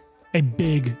a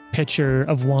big pitcher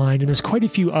of wine, and there's quite a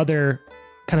few other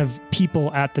kind of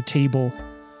people at the table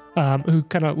who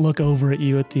kind of look over at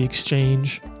you at the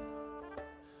exchange.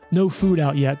 No food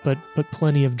out yet, but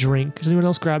plenty of drink. Does anyone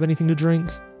else grab anything to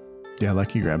drink? Yeah,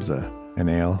 Lucky grabs an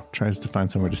ale, tries to find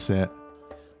somewhere to sit.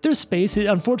 There's space.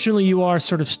 Unfortunately, you are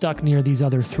sort of stuck near these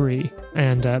other 3,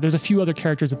 and there's a few other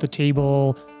characters at the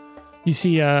table. You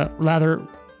see a rather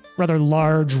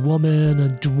large woman, a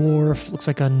dwarf, looks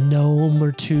like a gnome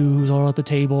or 2 who's all at the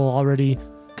table already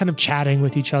kind of chatting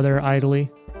with each other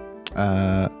idly.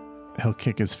 He'll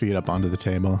kick his feet up onto the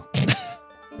table,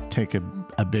 take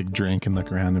a big drink and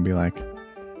look around and be like,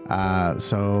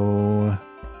 so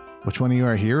which one of you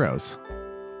are heroes?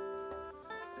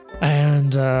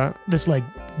 And this like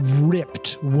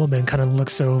ripped woman kind of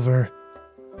looks over.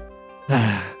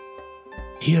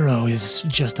 Hero is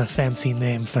just a fancy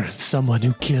name for someone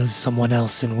who kills someone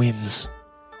else and wins.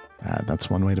 That's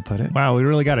one way to put it. Wow, we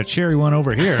really got a cherry one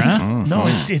over here, huh? No,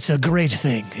 it's a great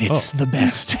thing. It's the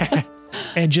best.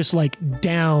 And just like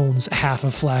downs half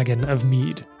a flagon of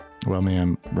mead. Well,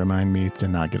 ma'am, remind me to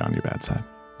not get on your bad side.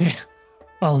 Yeah.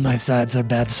 All my sides are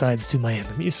bad sides to my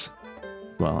enemies.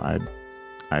 Well,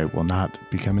 I will not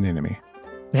become an enemy.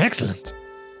 Excellent.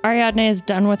 Ariadne is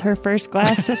done with her first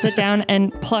glass, sets it down,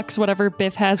 and plucks whatever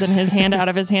Biff has in his hand out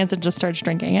of his hands and just starts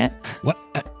drinking it. What?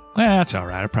 Well, that's all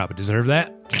right. I probably deserve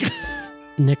that.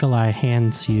 Nikolai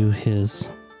hands you his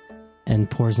and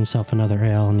pours himself another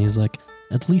ale, and he's like,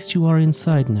 at least you are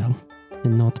inside now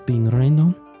and not being rained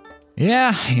on.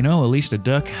 Yeah, at least a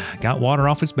duck got water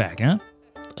off its back, huh?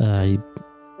 I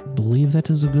believe that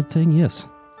is a good thing, yes.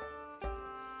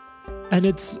 And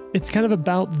it's kind of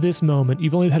about this moment.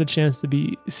 You've only had a chance to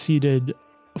be seated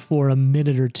for a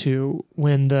minute or two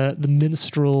when the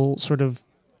minstrel sort of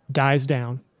dies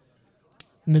down.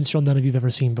 Minstrel none of you've ever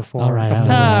seen before. All right,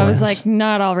 I was like,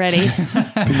 not already.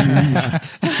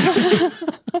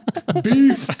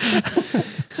 Beef.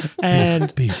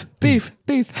 And Beef.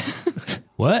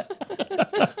 What?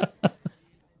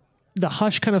 the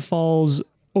hush kind of falls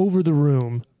over the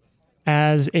room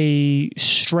as a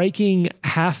striking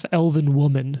half-elven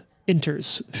woman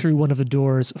enters through one of the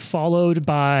doors, followed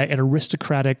by an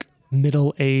aristocratic,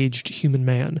 middle-aged human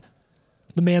man.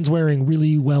 The man's wearing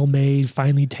really well-made,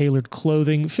 finely tailored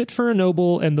clothing, fit for a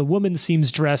noble, and the woman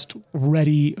seems dressed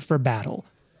ready for battle.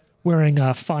 wearing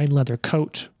a fine leather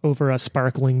coat over a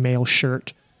sparkling mail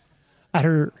shirt. At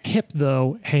her hip,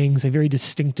 though, hangs a very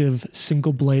distinctive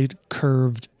single-blade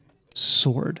curved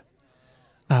sword.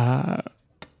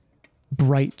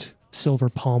 Bright silver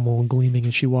pommel gleaming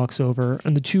as she walks over,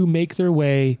 and the two make their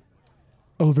way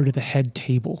over to the head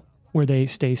table where they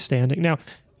stay standing. Now,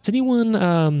 is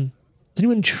anyone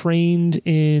trained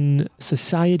in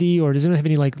society, or does anyone have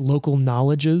any like local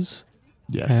knowledges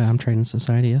Yes. I'm trained in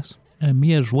society, yes.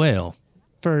 Me as well.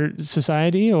 for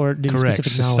society, or do you have Correct.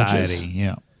 specific knowledges? Society.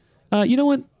 Yeah. You know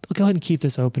what? I'll go ahead and keep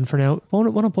this open for now. Why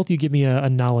don't both of you give me a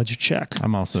knowledge check?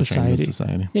 I'm also trained in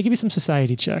society. Yeah, give me some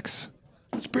society checks.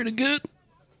 It's pretty good.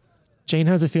 Jane,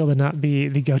 how does it feel to not be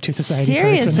the go-to society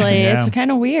Seriously, person? Yeah. it's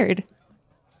kind of weird.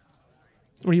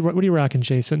 What are you rocking,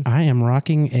 Jason? I am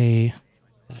rocking a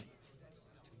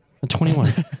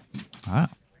 21. Wow.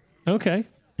 Okay.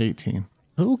 18.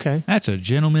 Okay. That's a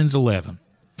gentleman's 11.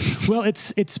 Well,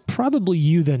 it's probably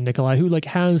you then, Nikolai, who like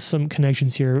has some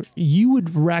connections here. You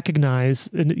would recognize,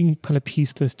 and you can kind of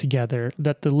piece this together,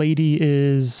 that the lady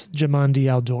is Jamandi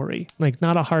Aldori. Like,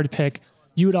 not a hard pick.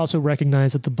 You would also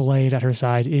recognize that the blade at her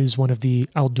side is one of the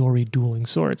Aldori dueling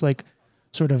swords, like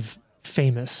sort of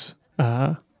famous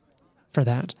for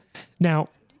that. Now,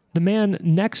 the man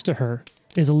next to her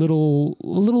is a little,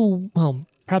 well,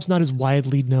 perhaps not as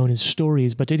widely known as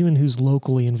stories, but to anyone who's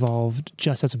locally involved,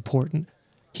 just as important.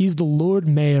 He's the Lord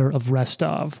Mayor of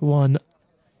Restov, one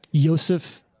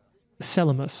Yosef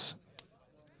Selimus.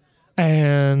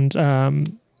 And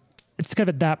it's kind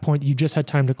of at that point that you just had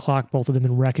time to clock both of them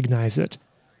and recognize it,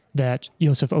 that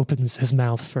Yosef opens his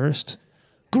mouth first.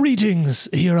 Greetings,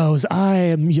 heroes. I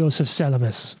am Yosef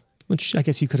Selimus, which I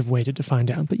guess you could have waited to find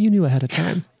out, but you knew ahead of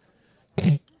time.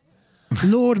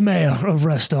 Lord Mayor of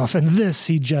Restov, and this,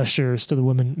 he gestures to the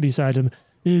woman beside him,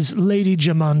 is Lady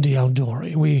Jamandi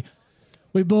Aldori.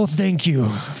 We both thank you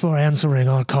for answering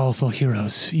our call for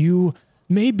heroes. You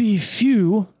may be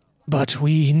few, but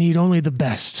we need only the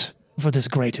best for this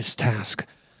greatest task.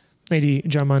 Lady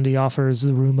Jamandi offers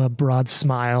the room a broad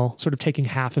smile, sort of taking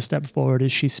half a step forward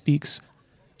as she speaks.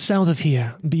 South of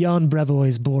here, beyond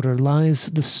Brevoy's border, lies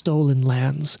the Stolen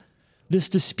Lands. This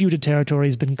disputed territory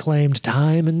has been claimed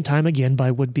time and time again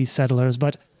by would-be settlers,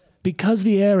 but because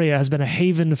the area has been a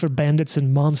haven for bandits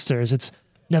and monsters, it's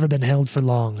never been held for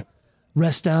long.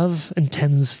 Restov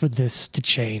intends for this to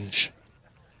change.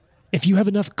 If you have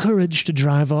enough courage to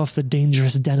drive off the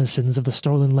dangerous denizens of the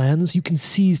Stolen Lands, you can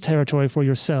seize territory for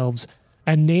yourselves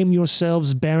and name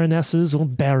yourselves baronesses or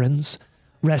barons.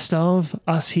 Restov,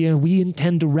 us here, we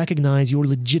intend to recognize your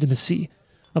legitimacy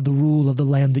of the rule of the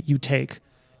land that you take,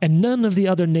 and none of the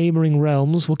other neighboring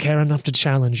realms will care enough to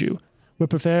challenge you. We're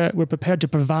prepared to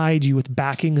provide you with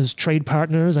backing as trade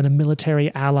partners and a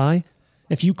military ally.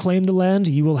 If you claim the land,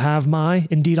 you will have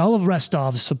indeed all of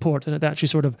Restov's support. And at that, she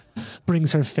sort of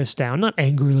brings her fist down, not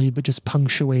angrily, but just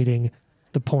punctuating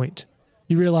the point.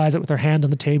 You realize that with her hand on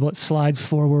the table, it slides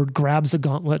forward, grabs a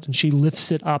gauntlet, and she lifts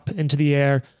it up into the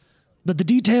air. But the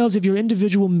details of your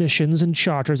individual missions and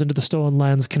charters into the Stolen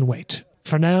Lands can wait.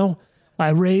 For now, I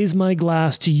raise my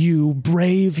glass to you,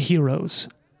 brave heroes.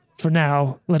 For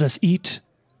now, let us eat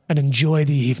and enjoy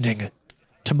the evening.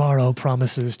 Tomorrow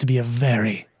promises to be a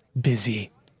very busy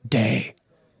day.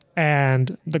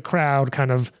 And the crowd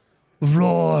kind of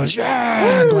roars.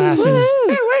 Yeah!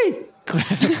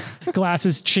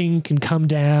 Glasses chink and come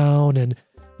down, and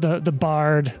the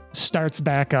bard starts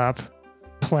back up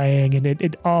playing,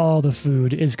 and all the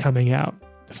food is coming out.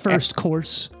 First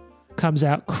course comes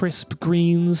out, crisp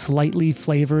greens, lightly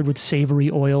flavored with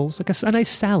savory oils, like a nice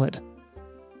salad.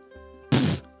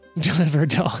 Delivered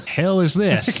to all. Hell is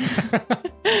this?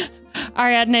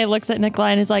 Ariadne looks at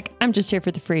Nikolai and is like, I'm just here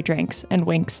for the free drinks, and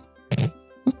winks.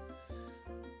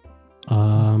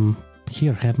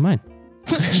 Here, have mine.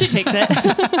 She takes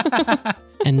it.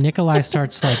 And Nikolai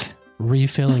starts like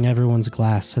refilling everyone's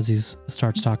glass as he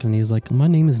starts talking. He's like, my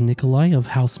name is Nikolai of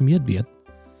House Miedviet.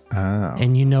 Oh.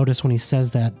 And you notice when he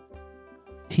says that,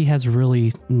 he has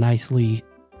really nicely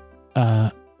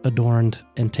adorned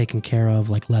and taken care of,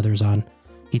 like leathers on.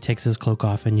 He takes his cloak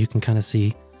off, and you can kind of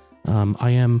see,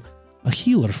 I am a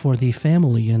healer for the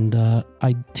family, and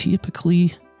I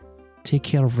typically take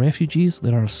care of refugees.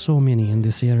 There are so many in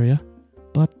this area.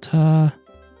 But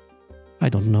I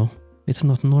don't know. It's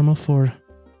not normal for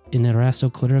an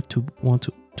Erasto cleric to want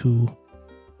to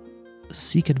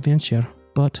seek adventure,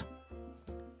 but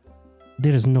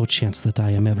there is no chance that I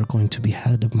am ever going to be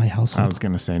head of my household. I was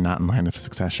going to say not in line of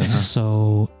succession. Huh?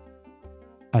 So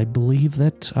I believe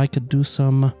that I could do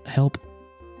some help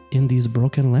in these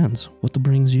broken lands. What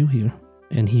brings you here?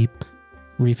 And he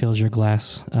refills your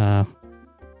glass,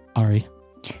 Ari.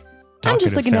 I'm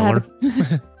just looking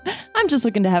I'm just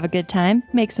looking to have a good time,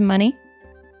 make some money.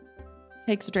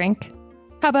 Takes a drink.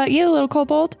 How about you, little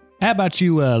kobold? How about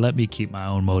you let me keep my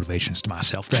own motivations to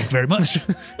myself? Thank you very much.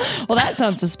 Well, that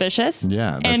sounds suspicious.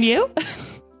 Yeah. And you?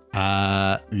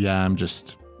 Yeah, I'm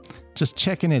just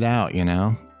checking it out,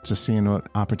 just seeing what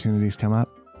opportunities come up.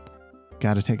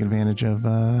 Got to take advantage of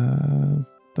the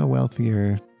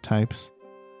wealthier types.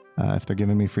 If they're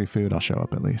giving me free food, I'll show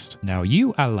up at least. Now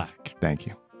you I like. Thank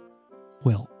you.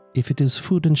 Well, if it is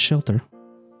food and shelter,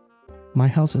 my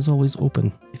house is always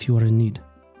open if you are in need.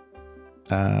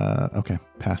 Okay.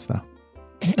 Pass though.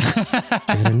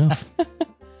 Fair enough.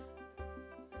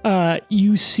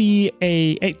 You see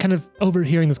a kind of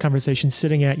overhearing this conversation,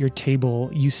 sitting at your table.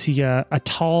 You see a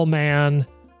tall man,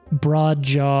 broad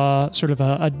jaw, sort of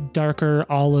a darker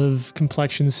olive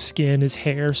complexion skin, his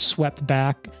hair swept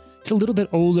back. It's a little bit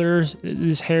older.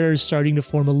 His hair is starting to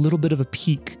form a little bit of a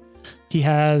peak. He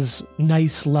has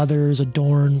nice leathers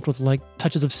adorned with like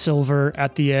touches of silver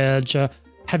at the edge, a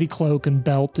heavy cloak and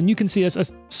belt, and you can see a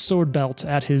sword belt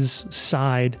at his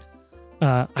side.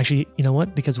 Actually, you know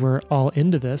what? Because we're all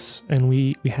into this and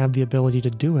we have the ability to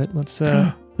do it. Let's see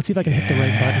if I can hit the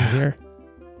right button here.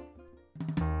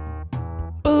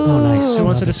 Oh, nice. Who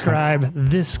wants to describe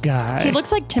this guy? He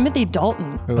looks like Timothy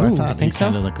Dalton. Ooh, I Ooh, thought I think he so.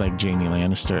 kind of looked like Jamie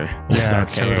Lannister. with Yeah, dark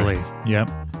hair. totally.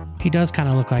 Yep. He does kind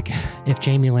of look like if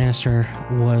Jaime Lannister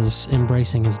was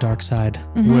embracing his dark side.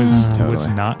 Was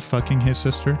Totally. not fucking his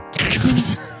sister.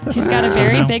 He's got a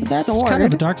very Somehow. big That's sword. kind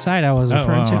of the dark side I was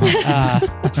referring to.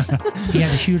 He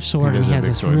has a huge sword It and is he a has big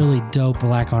this sword. really dope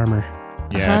black armor.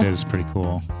 Yeah, Uh-huh. it is pretty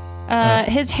cool.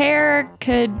 His hair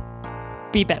could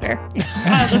be better.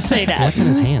 I'll just say that. What's in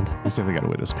his hand? He's definitely got a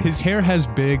widow's peak. His hair has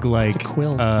big, like, It's a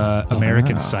quill.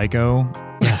 American wow. Psycho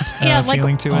Yeah, like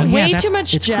feeling to Oh, it. Way that's- too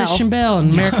much It's gel. Christian Bale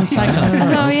and American Psycho.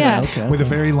 Oh, yeah. Okay. With a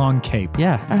very long cape.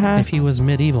 Yeah, Uh-huh. if he was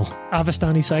medieval.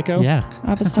 Avastani Psycho? Yeah.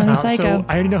 Avastani So Psycho.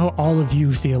 I already know how all of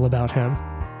you feel about him.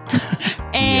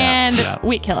 And Yeah.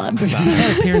 we kill him. These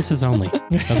are appearances only.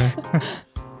 Okay.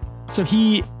 So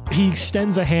he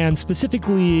extends a hand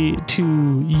specifically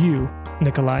to you,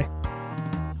 Nikolai.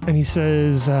 And he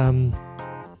says,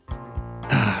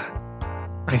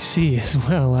 I see as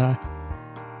well,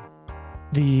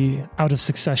 the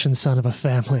out-of-succession son of a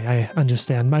family, I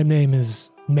understand. My name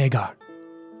is Magar.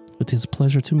 It is a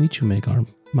pleasure to meet you, Magar.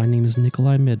 My name is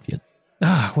Nikolai Medved.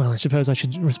 Well, I suppose I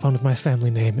should respond with my family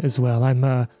name as well.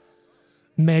 I'm,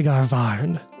 Magar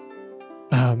Varn.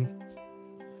 I'm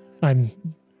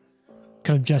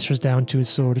kind of gestures down to his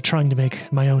sword, trying to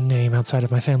make my own name outside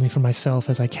of my family for myself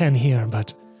as I can here,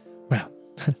 but, well,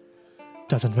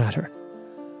 doesn't matter.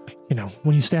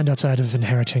 When you stand outside of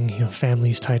inheriting your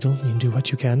family's title, you do what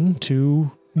you can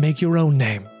to make your own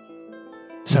name.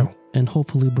 So, And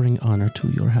hopefully bring honor to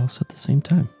your house at the same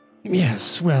time.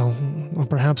 yes, well, or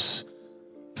perhaps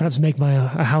make a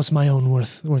house my own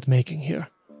worth making here.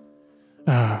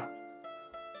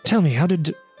 Tell me, how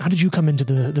did you come into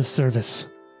the service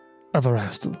of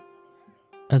Erastil?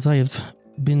 As I have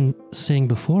been saying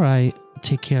before, I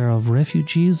take care of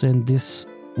refugees, and this,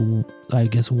 I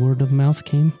guess, word of mouth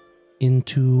came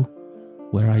into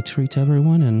where I treat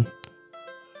everyone, and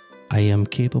I am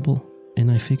capable, and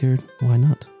I figured, why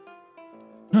not?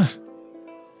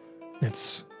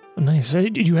 It's nice.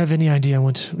 Did you have any idea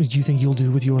what you think you'll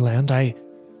do with your land? I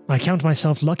count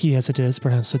myself lucky as it is.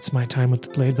 Perhaps it's my time with the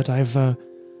blade, but I've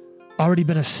already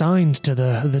been assigned to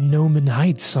the Gnomon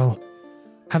Heights. I'll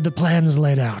have the plans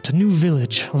laid out. A new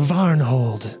village,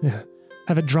 Varnhold.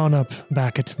 Have it drawn up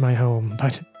back at my home.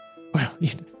 But, well,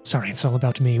 sorry, it's all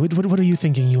about me. What are you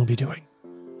thinking you'll be doing?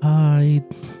 I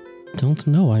don't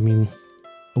know. I mean,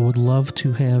 I would love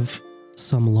to have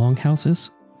some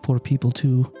longhouses for people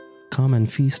to come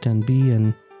and feast and be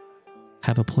and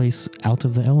have a place out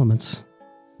of the elements.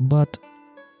 But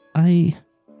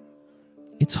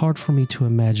it's hard for me to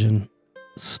imagine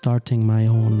starting my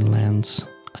own lands.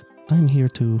 I'm here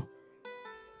to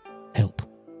help.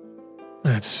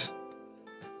 That's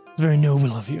very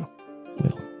noble of you.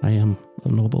 Well, I am a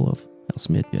noble of House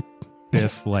Midgett.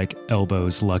 Biff, like,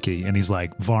 elbows Lucky, and he's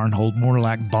like, Varnhold, more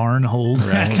like Barnhold.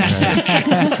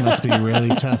 Right. Must be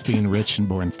really tough being rich and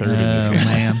born third in your Oh, family.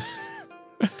 man.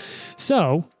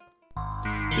 So,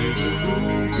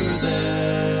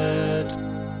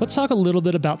 let's talk a little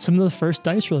bit about some of the first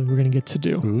dice rolling we're going to get to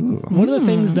do. Ooh. One of the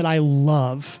things that I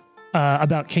love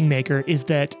about Kingmaker is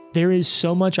that there is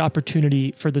so much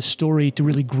opportunity for the story to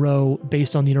really grow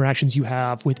based on the interactions you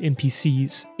have with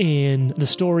NPCs in the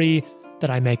story that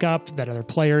I make up, that other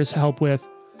players help with.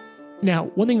 Now,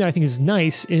 one thing that I think is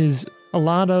nice is a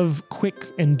lot of quick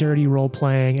and dirty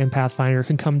role-playing and Pathfinder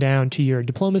can come down to your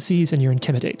diplomacies and your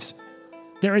intimidates.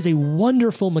 there is a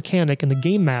wonderful mechanic in the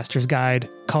Game Master's Guide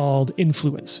called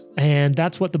influence. And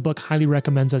that's what the book highly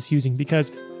recommends us using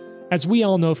because, as we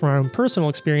all know from our own personal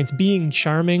experience, being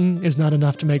charming is not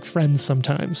enough to make friends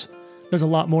sometimes. There's a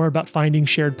lot more about finding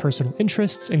shared personal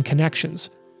interests and connections.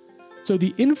 So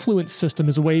the influence system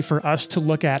is a way for us to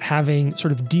look at having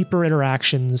sort of deeper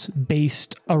interactions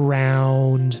based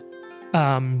around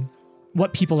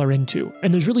what people are into.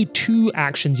 And there's really two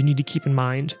actions you need to keep in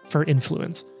mind for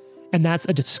influence. And that's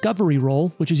a discovery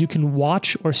role, which is you can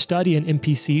watch or study an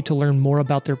NPC to learn more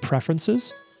about their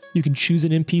preferences. You can choose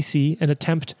an NPC and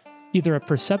attempt either a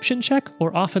perception check,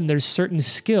 or often there's certain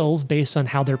skills based on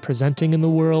how they're presenting in the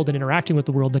world and interacting with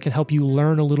the world that can help you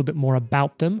learn a little bit more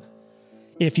about them.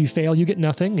 If you fail, you get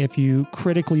nothing. If you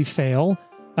critically fail,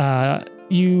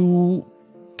 you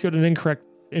get an incorrect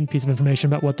piece of information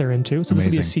about what they're into. So this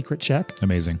will be a secret check.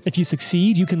 Amazing. If you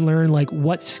succeed, you can learn like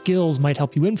what skills might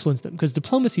help you influence them, because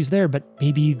diplomacy's there, but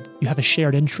maybe you have a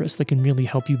shared interest that can really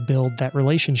help you build that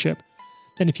relationship.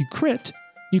 Then if you crit,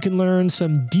 you can learn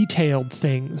some detailed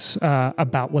things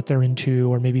about what they're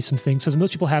into, or maybe some things. So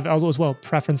most people have as well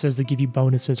preferences that give you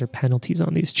bonuses or penalties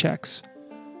on these checks.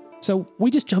 So we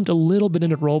just jumped a little bit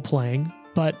into role playing,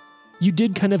 but you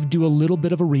did kind of do a little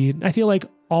bit of a read. I feel like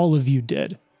all of you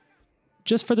did.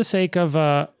 Just for the sake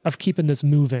of keeping this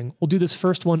moving, we'll do this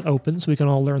first one open so we can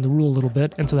all learn the rule a little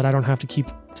bit, and so that I don't have to keep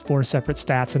 4 separate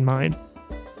stats in mind.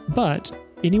 But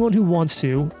anyone who wants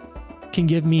to can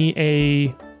give me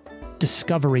a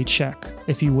discovery check,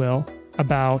 if you will,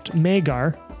 about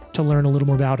Magar to learn a little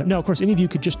more about it. No, of course, any of you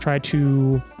could just try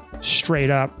to straight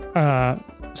up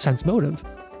sense motive.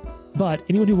 But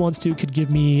anyone who wants to could give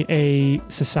me a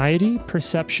society,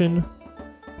 perception,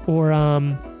 or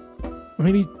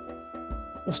maybe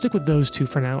we'll stick with those two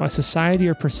for now. A society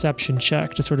or perception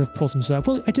check to sort of pull some stuff.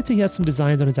 Well, I did say he has some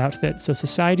designs on his outfit. So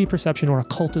society, perception, or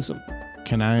occultism.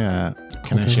 Can I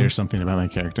share something about my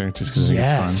character just because I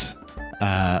think it's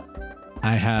fun?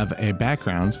 I have a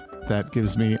background that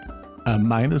gives me a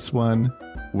 -1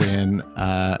 when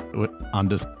on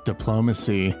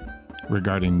diplomacy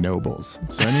regarding nobles.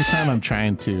 So anytime I'm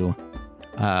trying to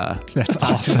that's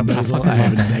awesome. Noble, I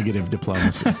have a negative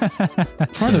diplomacy.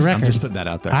 For the record, I'm just putting that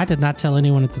out there. I did not tell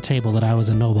anyone at the table that I was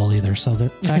a noble either. So the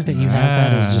fact that you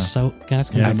have that is just so.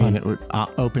 That's gonna I be mean, fun. it would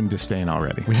open disdain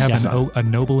already. We have a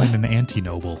noble and an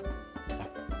anti-noble.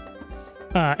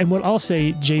 And what I'll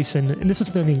say, Jason, and this is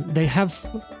the thing, they have,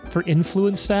 for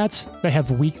influence stats, they have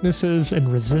weaknesses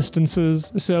and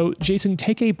resistances. So, Jason,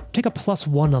 take a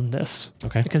 +1 on this.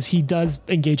 Okay. Because he does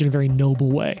engage in a very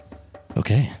noble way.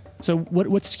 Okay. So,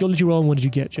 what skill did you roll and what did you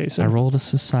get, Jason? I rolled a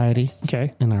society.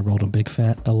 Okay. And I rolled a big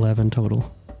fat 11 total.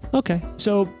 Okay.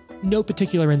 So, no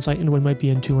particular insight into what it might be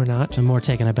into or not. I'm more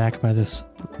taken aback by this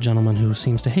gentleman who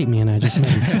seems to hate me, and I just met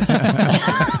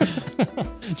him.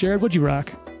 Jared, what'd you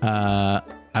rock?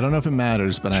 I don't know if it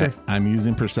matters, but Sure. I'm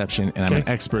using perception, and I'm an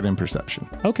expert in perception.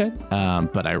 Okay.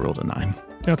 But I rolled a 9.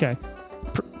 Okay.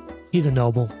 He's a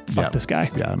noble. Fuck this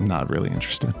guy. Yeah, I'm not really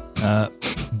interested.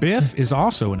 Biff is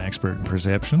also an expert in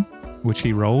perception, which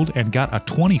he rolled and got a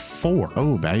 24.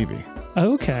 Oh, baby.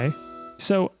 Okay.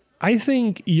 So I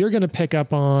think you're going to pick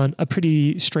up on a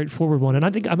pretty straightforward one. And I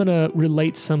think I'm going to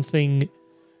relate something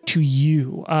to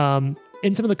you.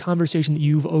 In some of the conversation that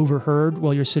you've overheard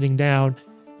while you're sitting down,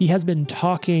 he has been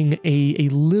talking a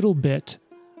little bit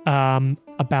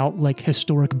about like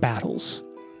historic battles.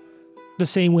 The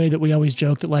same way that we always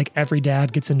joke that like every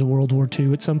dad gets into World War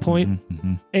II at some point.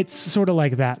 Mm-hmm. It's sort of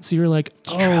like that. So you're like,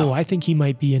 oh, I think he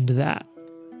might be into that.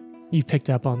 You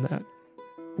picked up on that.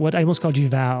 What? I almost called you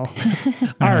Val.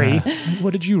 Ari,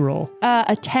 what did you roll?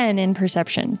 A 10 in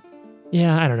perception.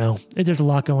 Yeah, I don't know. There's a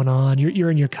lot going on. You're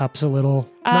in your cups a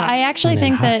little. I actually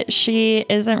think that she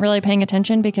isn't really paying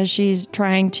attention because she's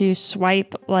trying to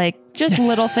swipe like just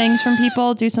little things from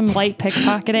people, do some light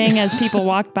pickpocketing as people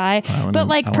walk by. But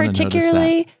like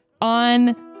particularly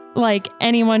on like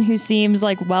anyone who seems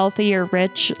like wealthy or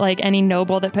rich, like any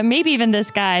noble that, but maybe even this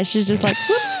guy, she's just like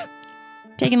whoop,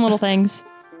 taking little things.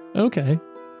 Okay.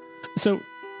 So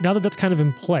now that that's kind of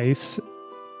in place,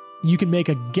 you can make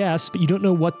a guess, but you don't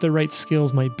know what the right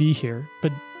skills might be here.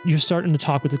 But you're starting to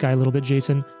talk with the guy a little bit,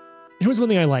 Jason. Here's one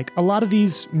thing I like. A lot of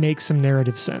these make some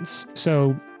narrative sense.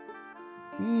 So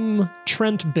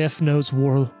Trent Biff knows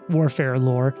warfare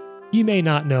lore. You may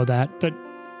not know that, but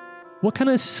what kind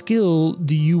of skill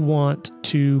do you want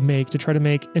to make to try to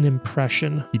make an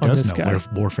impression He on does this know guy?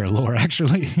 warfare lore,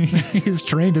 actually. He's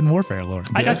trained in warfare lore.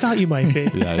 I thought you might be.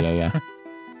 Yeah.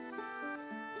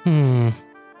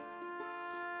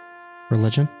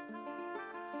 Religion?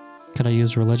 Could I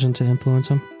use religion to influence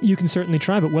him? You can certainly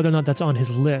try, but whether or not that's on his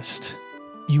list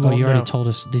You Oh, won't you already know. told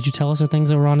us. Did you tell us the things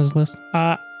that were on his list?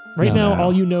 Right No. now, No.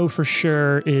 all you know for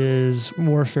sure is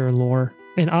warfare lore.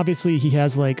 And obviously, he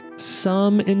has like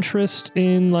some interest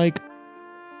in like,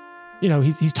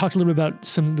 he's talked a little bit about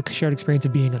some of the shared experience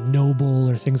of being a noble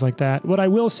or things like that. What I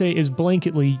will say is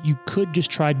blanketly, you could just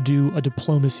try to do a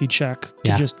diplomacy check to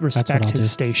Yeah, just what respect I'll his do.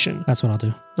 station. That's what I'll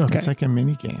do. Okay. It's like a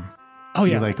mini game. Oh,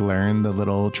 yeah. You like learn the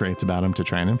little traits about him to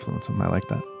try and influence him. I like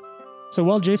that. So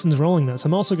while Jason's rolling this,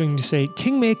 I'm also going to say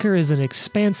Kingmaker is an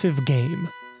expansive game.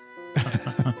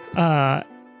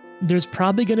 There's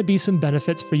probably going to be some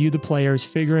benefits for you, the players,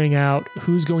 figuring out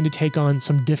who's going to take on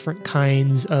some different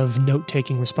kinds of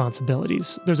note-taking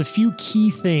responsibilities. There's a few key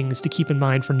things to keep in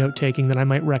mind for note-taking that I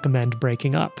might recommend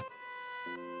breaking up.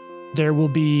 There will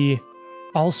be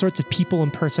all sorts of people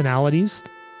and personalities.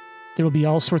 There will be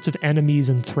all sorts of enemies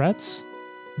and threats.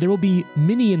 There will be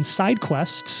mini and side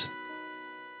quests.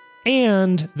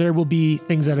 And there will be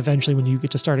things that eventually, when you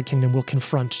get to start a kingdom, will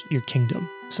confront your kingdom.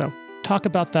 So talk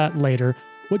about that later.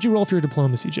 What'd you roll for your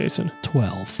diplomacy, Jason?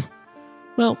 12.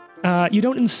 Well, you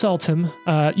don't insult him.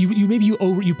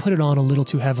 You put it on a little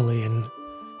too heavily and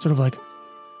sort of like,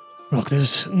 look,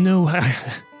 there's no.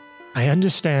 I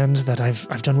understand that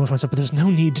I've done well for myself, but there's no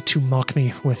need to mock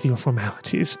me with your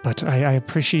formalities. But I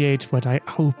appreciate what I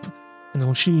hope and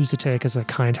I'll choose to take as a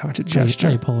kind-hearted gesture.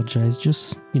 I apologize.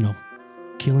 Just,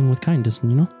 killing with kindness,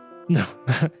 No,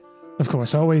 of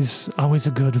course, always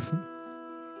a good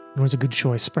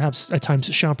choice. Perhaps at times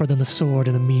sharper than the sword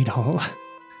in a mead hall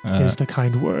is the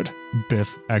kind word.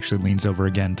 Biff actually leans over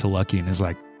again to Lucky and is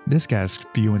like, this guy's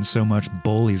spewing so much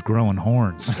bull, he's growing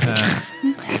horns.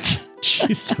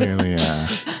 Jeez. Clearly,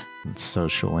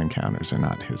 social encounters are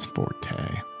not his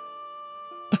forte.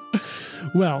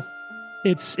 Well,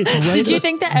 it's right. Did you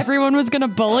think that everyone was going to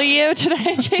bully you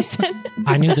today, Jason?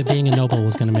 I knew that being a noble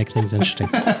was going to make things interesting.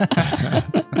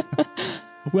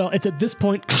 Well, it's at this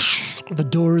point the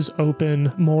doors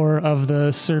open. More of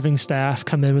the serving staff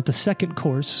come in with the second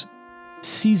course,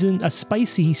 a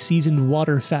spicy seasoned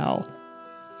waterfowl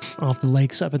off the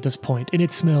lakes up at this point, and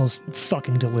it smells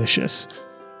fucking delicious.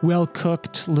 Well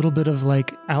cooked, a little bit of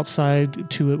like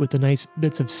outside to it with the nice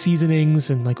bits of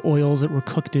seasonings and like oils that were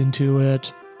cooked into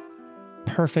it.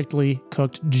 Perfectly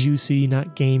cooked, juicy,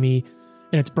 not gamey,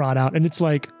 and it's brought out, and it's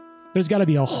like there's got to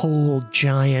be a whole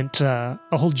giant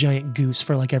goose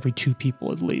for like every 2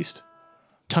 people at least.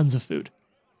 Tons of food.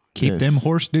 Keep them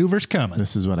horse doovers coming.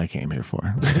 This is what I came here for.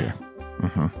 Right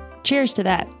here. Cheers to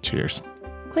that. Cheers.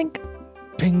 Clink.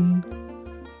 Ping.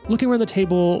 Looking around the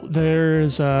table,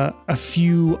 there's a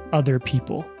few other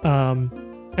people. And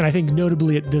I think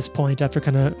notably at this point, after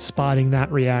kind of spotting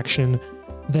that reaction,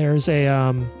 there's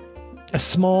a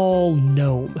small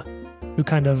gnome who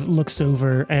kind of looks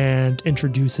over and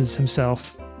introduces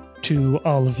himself to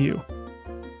all of you.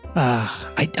 I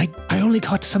only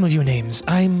caught some of your names.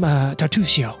 I'm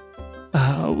Tartusio.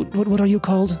 What are you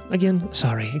called again?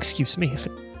 Sorry, excuse me.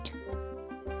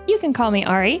 You can call me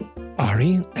Ari.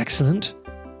 Ari, excellent.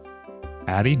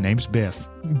 Addy, name's Biff.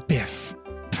 Biff,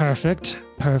 perfect.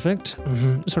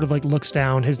 Sort of like looks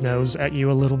down his nose at you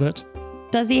a little bit.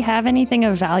 Does he have anything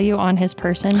of value on his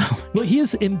person? Well, he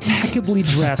is impeccably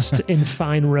dressed in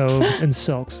fine robes and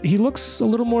silks. He looks a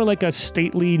little more like a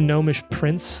stately gnomish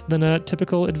prince than a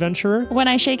typical adventurer. When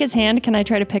I shake his hand, can I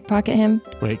try to pickpocket him?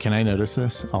 Wait, can I notice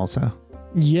this also?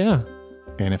 Yeah.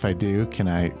 And if I do, can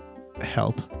I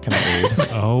help? Can I aid?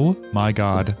 Oh my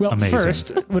God. Well, Amazing.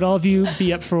 first, would all of you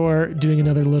be up for doing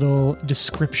another little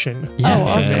description? Yeah,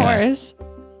 oh, sure. of course.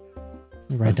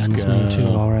 Write Let's down his name too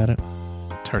go. while we're at it.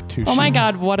 Tartusio. Oh my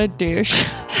God, what a douche.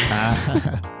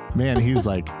 Man, he's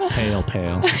like pale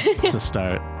to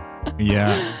start.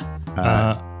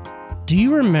 Yeah. Do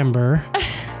you remember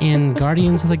in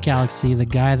Guardians of the Galaxy, the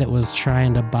guy that was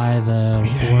trying to buy the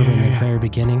orb in the very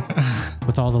beginning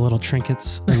with all the little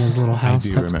trinkets in his little house?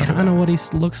 do That's remember kind of that. what he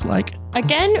looks like.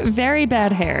 Again, very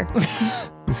bad hair.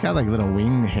 He's got like little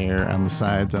wing hair on the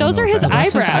sides. I don't Those know are what his that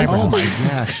is. eyebrows. Oh my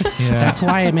gosh. Yeah. That's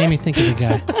why it made me think of the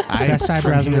guy. Best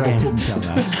eyebrows in the I game. couldn't tell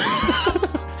that.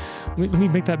 Let me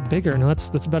make that bigger. No, that's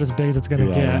about as big as it's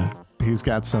going to Yeah. He's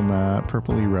got some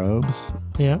purpley robes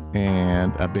get. Yeah.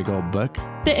 and a big old book.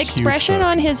 The expression book.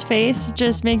 on his face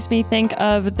just makes me think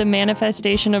of the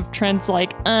manifestation of Trent's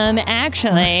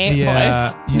actually Yeah.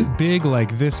 voice. You, big,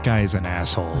 like, this guy's an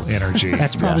asshole energy.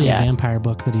 That's probably Yeah. a vampire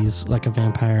book that he's like a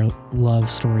vampire love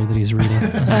story that he's reading.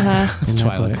 Uh-huh. in that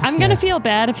Twilight. book. I'm going to Yes. feel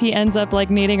bad if he ends up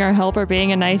needing our help or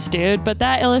being a nice dude, but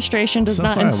that illustration does So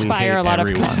not far, we inspire hate a lot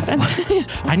everyone. of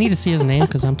confidence. I need to see his name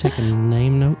because I'm taking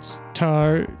name notes.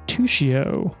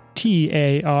 Tartusio.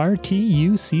 Tartuccio.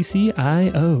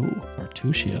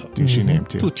 Artuccio. Douchey name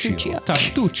too. Tartuccio.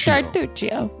 Tartuccio.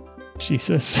 Tartuccio.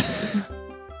 Jesus.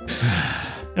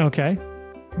 Okay.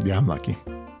 Yeah, I'm lucky.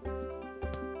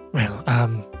 Well,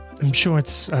 I'm sure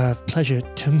it's a pleasure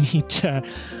to meet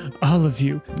all of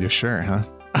you. You're sure, huh?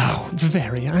 Oh,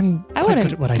 very. I'm I quite good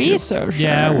wouldn't at what I be do. so sure.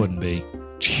 Yeah, I wouldn't be.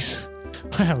 Jeez.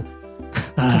 Well,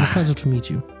 It was a pleasure to meet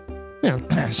you.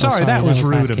 yeah, Sorry, that was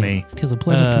rude of asking. me. It was a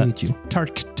pleasure to meet you.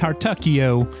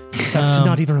 Tartuccio. that's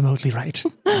not even remotely right.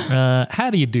 How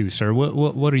do you do, sir?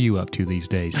 What are you up to these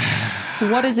days?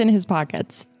 What is in his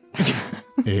pockets?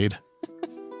 Aid.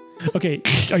 Okay,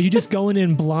 are you just going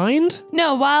in blind?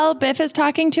 No, while Biff is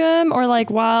talking to him, or like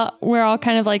while we're all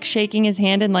kind of like shaking his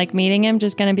hand and like meeting him,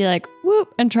 just gonna be like,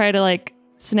 whoop, and try to like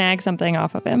snag something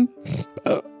off of him.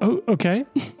 Oh, okay.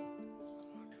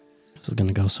 This is going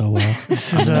to go so well.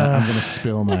 This is I'm gonna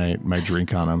spill my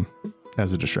drink on him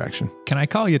as a distraction. Can I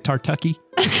call you Tartucky?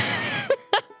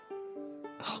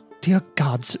 Dear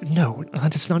gods, no,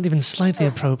 that is not even slightly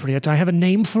appropriate. I have a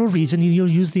name for a reason, and you'll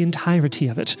use the entirety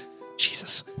of it.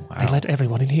 Jesus, they let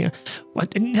everyone in here.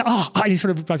 What? I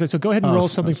sort of. So go ahead and roll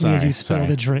something for me as you spill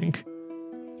the drink.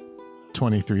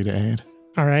 23 to aid.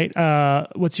 All right.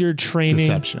 What's your training?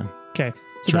 Deception. Okay,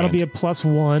 so that'll be a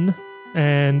 +1.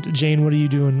 And Jane, what are you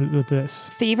doing with this?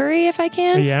 Thievery, if I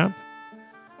can. Yeah.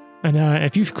 And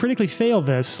if you critically fail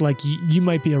this, like you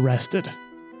might be arrested.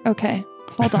 Okay,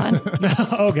 hold on.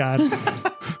 Oh God.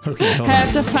 Okay, hold I on.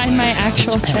 have to find my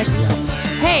actual check.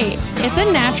 Hey, it's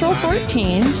a natural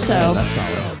 14, so That's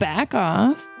solid. back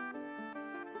off.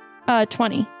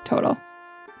 20 total.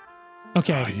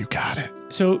 Okay. Oh, you got it.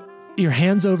 So your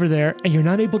hand's over there, and you're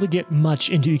not able to get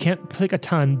much into. You can't pick a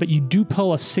ton, but you do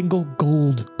pull a single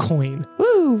gold coin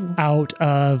Woo! out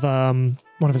of one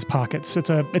of his pockets. It's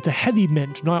a heavy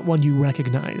mint, not one you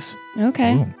recognize.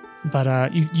 Okay. Ooh.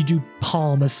 But you do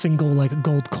palm a single like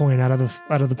gold coin out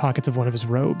of the pockets of one of his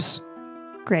robes.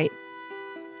 Great.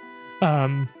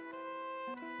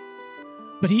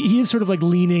 But he is sort of like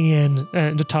leaning in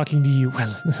and talking to you.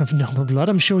 Well, of noble blood,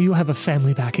 I'm sure you have a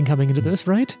family backing coming into this,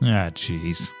 right? Ah,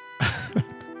 jeez.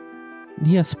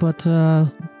 Yes, but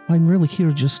I'm really here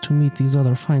just to meet these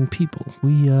other fine people.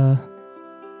 We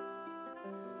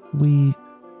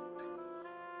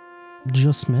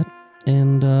just met,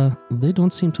 and they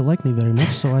don't seem to like me very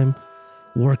much, so I'm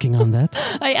working on that.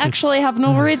 I actually have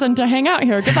no reason to hang out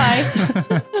here. Goodbye.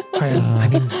 I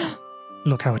mean,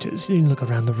 look how it is. You look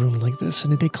around the room like this,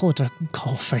 and they call it a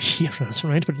call for heroes,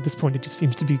 right? But at this point, it just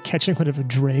seems to be catching whatever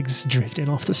dregs drift in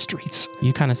off the streets.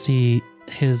 You kind of see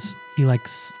he like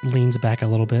leans back a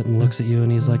little bit and looks at you,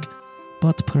 and he's like,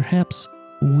 but perhaps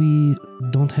we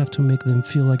don't have to make them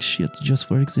feel like shit just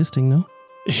for existing, no?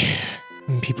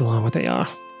 People are what they are.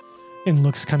 And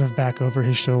looks kind of back over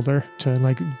his shoulder to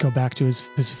like go back to his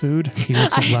food. He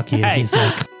looks at Lucky, and he's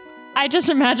like, I just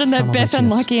imagine that Some of Biff us, and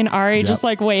yes. Lucky and Ari just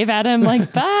like wave at him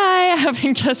like, bye,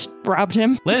 having just robbed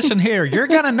him. Listen here, you're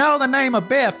gonna know the name of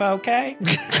Biff, okay?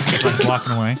 Like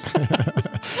walking away.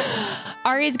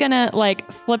 Ari's gonna like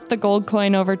flip the gold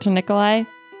coin over to Nikolai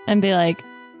and be like,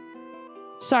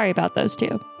 sorry about those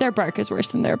two. Their bark is worse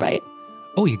than their bite.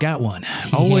 Oh, you got one.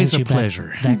 he Always hands a you back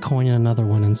pleasure. that coin and another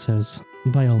one and says,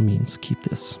 by all means, keep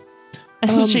this.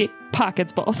 And she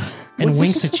pockets both. And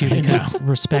winks at you because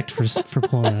respect for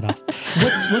pulling that off.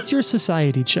 What's your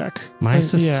society check? My Yeah.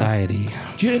 society.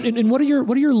 And what are your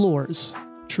lores?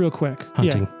 Just real quick.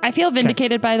 Hunting. I feel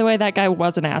vindicated by the way that guy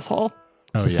was an asshole.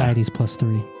 Oh, Society's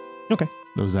 +3. Yeah. Okay.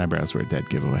 Those eyebrows were a dead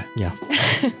giveaway. Yeah.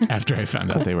 After I found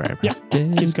out they were eyebrows.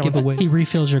 Yeah. Keeps going. Giveaway. He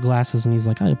refills your glasses and he's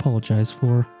like, I apologize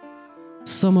for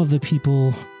some of the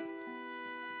people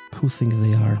who think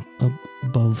they are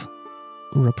above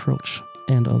reproach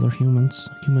and other humanoids.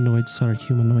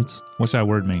 What's that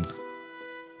word mean?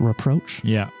 Reproach?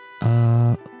 Yeah.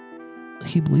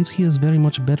 He believes he is very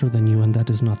much better than you, and that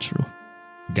is not true.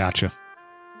 Gotcha.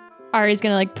 Ari's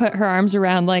gonna like put her arms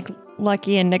around like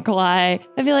Lucky and Nikolai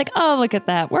and be like, oh, look at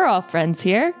that. We're all friends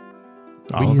here.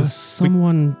 All of Is us?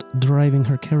 someone driving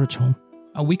her carriage home?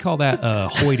 We call that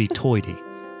hoity-toity.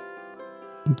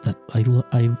 That I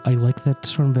like that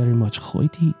term very much.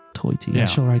 Hoity-toity. Yeah. I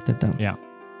shall write that down. Yeah.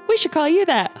 We should call you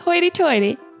that.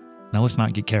 Hoity-toity. Now let's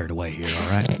not get carried away here, all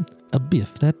right? A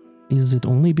biff. That is it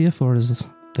only biff, or is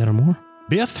there more?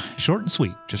 Biff, short and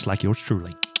sweet, just like yours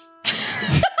truly.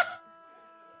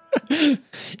 And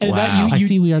that I you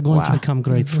see we are going to Wow. become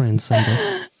great friends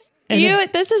someday. And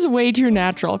This is way too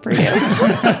natural for you.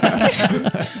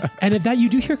 And at that, you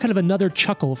do hear kind of another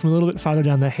chuckle from a little bit farther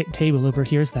down the table over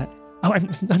here. Is that? Oh,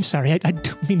 I'm sorry. I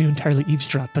don't mean to entirely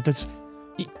eavesdrop, but that's.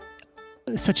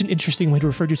 such an interesting way to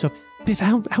refer to yourself. Biff,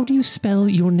 how do you spell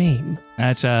your name?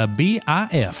 That's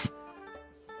B-I-F.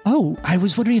 Oh, I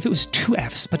was wondering if it was 2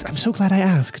 Fs, but I'm so glad I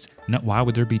asked. No, why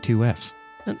would there be 2 Fs?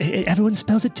 Everyone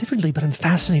spells it differently, but I'm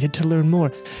fascinated to learn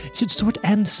more. Is it short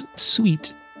and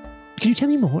sweet? Can you tell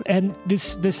me more? And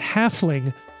this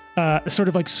halfling sort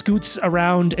of like scoots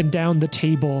around and down the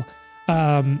table.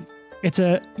 It's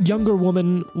a younger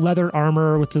woman, leather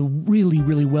armor with a really,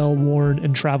 really well-worn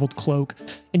and traveled cloak.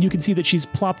 And you can see that she's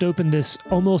plopped open this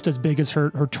almost as big as her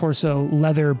torso,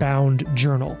 leather-bound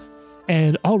journal.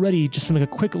 And already, just from like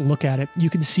a quick look at it, you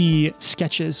can see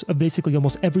sketches of basically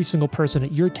almost every single person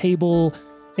at your table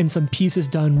and some pieces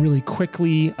done really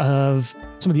quickly of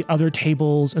some of the other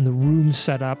tables and the room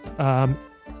set up.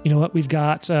 You know what? We've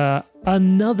got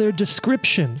another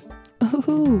description.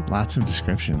 Ooh, Lots of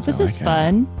descriptions. this I is like it.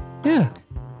 fun. Yeah.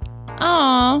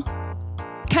 Aw.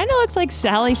 Kind of looks like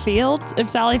Sally Fields if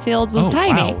Sally Fields was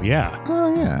tiny. Wow, yeah.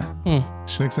 Oh, yeah.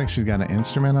 She looks like she's got an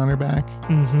instrument on her back.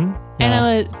 Mm-hmm.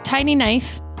 And a tiny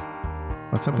knife.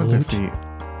 What's up A with her lute? feet?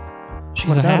 She's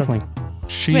What a about halfling.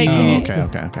 She Wait, can you-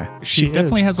 Okay. she She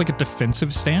definitely is. has like a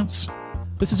defensive stance.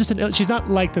 This is just she's not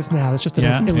like this now. It's just an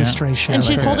Yeah, yeah. illustration. And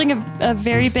she's like holding a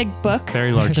very big book.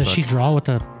 Very large Does book. she draw with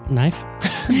a knife?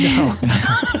 No.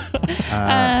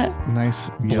 Nice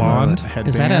Blonde. yellow headband.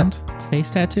 Is that a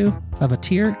face tattoo of a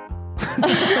tear?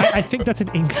 I think that's an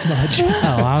ink smudge. Oh,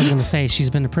 I was going to say she's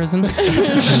been to prison. she,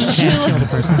 Can't kill the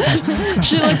looks, person.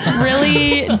 she looks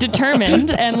really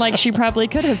determined and like she probably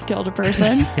could have killed a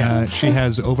person. She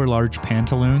has overlarge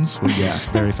pantaloons, which is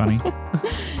very funny.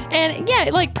 And yeah,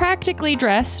 like practically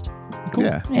dressed.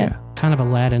 Yeah. Yeah. Kind of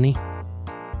Aladdin-y.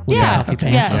 With the Yeah, puffy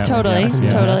yeah, pants. totally, Yeah.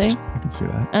 totally. I can see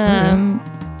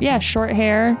that. Yeah, short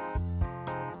hair.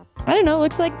 I don't know.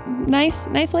 Looks like nice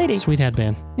lady. Sweet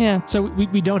headband. Yeah. So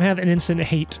we don't have an instant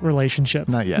hate relationship.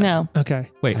 Not yet. No. Okay.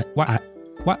 Wait, why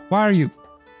are you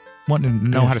wanting to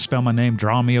know how to spell my name?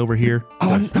 Draw me over here.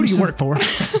 Oh, Who do you work for?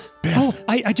 Oh,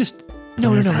 I just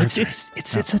no. your It's character.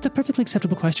 it's a perfectly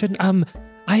acceptable question.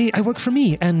 I work for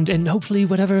me and hopefully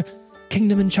whatever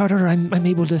kingdom and charter I'm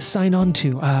able to sign on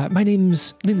to. My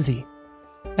name's Lindsay.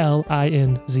 Linzi. Oh,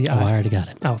 I already got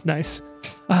it. Oh, nice.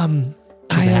 She's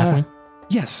a halfling.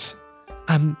 Yes.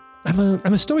 I'm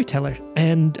a storyteller,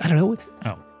 and I don't know.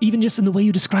 Oh. Even just in the way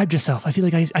you described yourself, I feel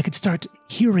like I could start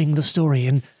hearing the story,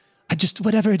 and I just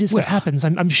whatever it is that happens,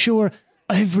 I'm sure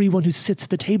everyone who sits at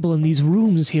the table in these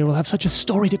rooms here will have such a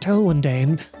story to tell one day,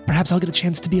 and perhaps I'll get a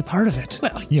chance to be a part of it.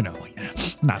 Well,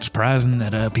 not surprising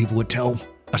that people would tell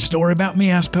a story about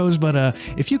me, I suppose. But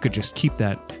if you could just keep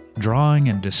that drawing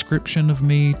and description of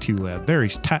me to a very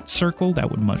tight circle,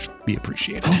 that would much be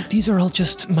appreciated. Oh, these are all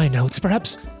just my notes.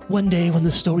 Perhaps one day when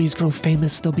the stories grow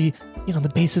famous, they'll be, the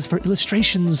basis for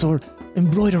illustrations or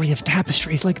embroidery of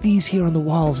tapestries like these here on the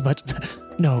walls. But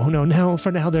no.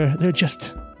 For now, they're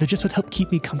just what help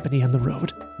keep me company on the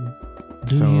road.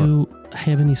 Do So- you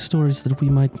have any stories that we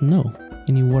might know?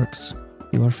 Any works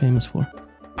you are famous for?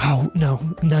 Oh no,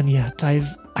 none yet. I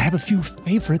have a few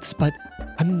favorites, but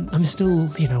I'm still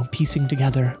piecing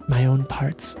together my own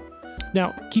parts.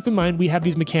 Now, keep in mind we have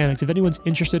these mechanics. If anyone's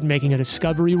interested in making a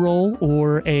discovery roll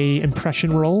or a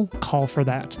impression roll, call for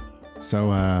that. So,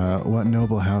 what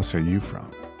noble house are you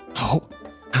from? Oh,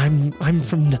 I'm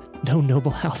from no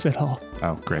noble house at all.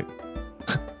 Oh, great.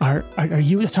 Are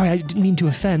you? Sorry, I didn't mean to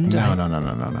offend. No.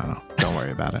 Don't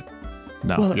worry about it.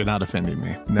 No, Well- you're not offending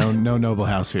me. No noble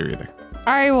house here either.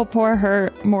 Ari will pour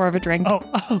her more of a drink.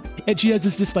 Oh, and she has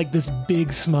this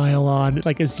big smile on,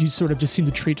 like as you sort of just seem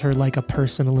to treat her like a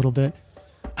person a little bit.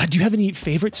 Do you have any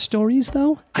favorite stories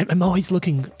though? I'm always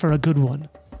looking for a good one.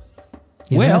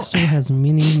 Your Well- master has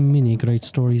many great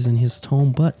stories in his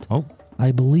tome, but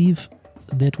I believe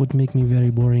that would make me very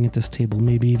boring at this table,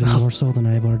 maybe even more so than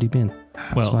I have already been.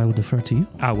 Well- so I would defer to you.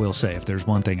 I will say, if there's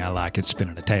one thing I like, it's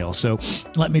spinning a tale. So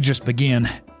let me just begin.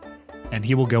 And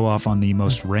he will go off on the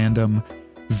most random,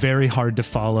 very hard to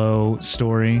follow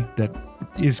story that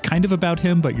is kind of about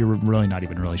him, but you're really not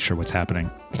even really sure what's happening.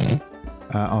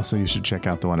 Also, you should check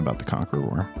out the one about the Conqueror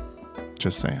War.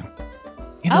 Just saying.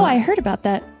 I heard about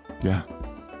that. Yeah,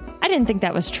 I didn't think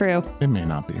that was true. it may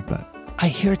not be, but I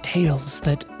hear tales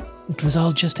that it was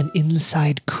all just an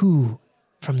inside coup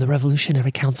from the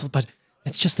Revolutionary Council, but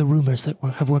it's just the rumors that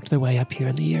have worked their way up here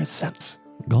in the years since.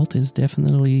 Galt is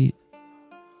definitely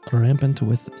rampant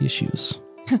with issues.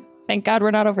 Thank God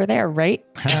we're not over there, right?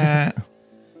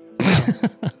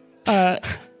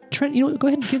 Trent, go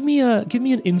ahead and give me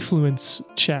an influence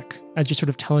check as you're sort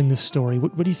of telling this story.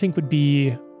 What do you think would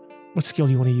be what skill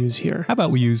you want to use here? How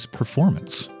about we use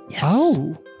performance? Yes.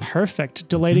 Oh, perfect.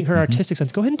 Delighting her artistic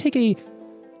sense. Go ahead and take a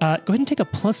Go ahead and take a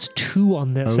 +2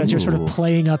 on this as you're sort of Ooh.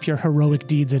 playing up your heroic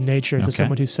deeds and natures as Okay.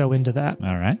 someone who's so into that.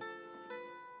 All right.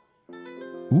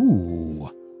 Ooh,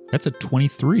 that's a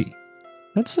 23.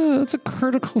 That's a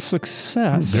critical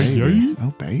success. Baby.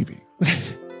 Oh, baby.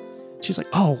 She's like,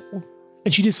 oh.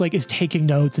 And she just like is taking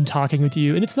notes and talking with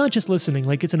you. And it's not just listening,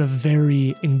 like it's in a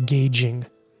very engaging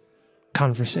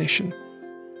conversation.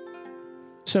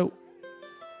 So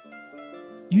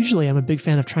usually I'm a big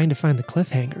fan of trying to find the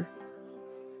cliffhanger.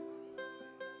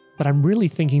 But I'm really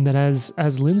thinking that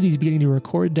as Lindsay's beginning to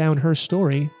record down her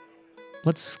story,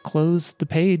 let's close the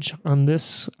page on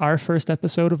this, our first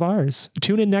episode of ours.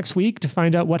 Tune in next week to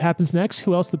find out what happens next,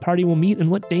 who else the party will meet,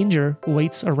 and what danger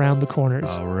waits around the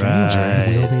corners. All Will right.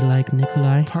 they like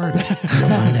Nikolai? Party. We'll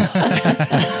find out.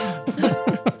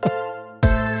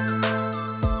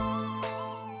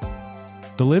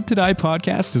 The Live to Die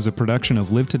podcast is a production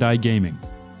of Live to Die Gaming.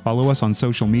 Follow us on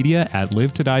social media at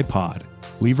Live to Die Pod.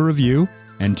 Leave a review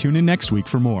and tune in next week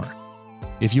for more.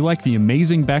 If you like the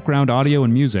amazing background audio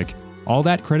and music, all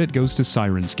that credit goes to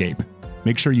Sirenscape.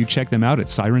 Make sure you check them out at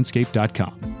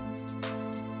Sirenscape.com.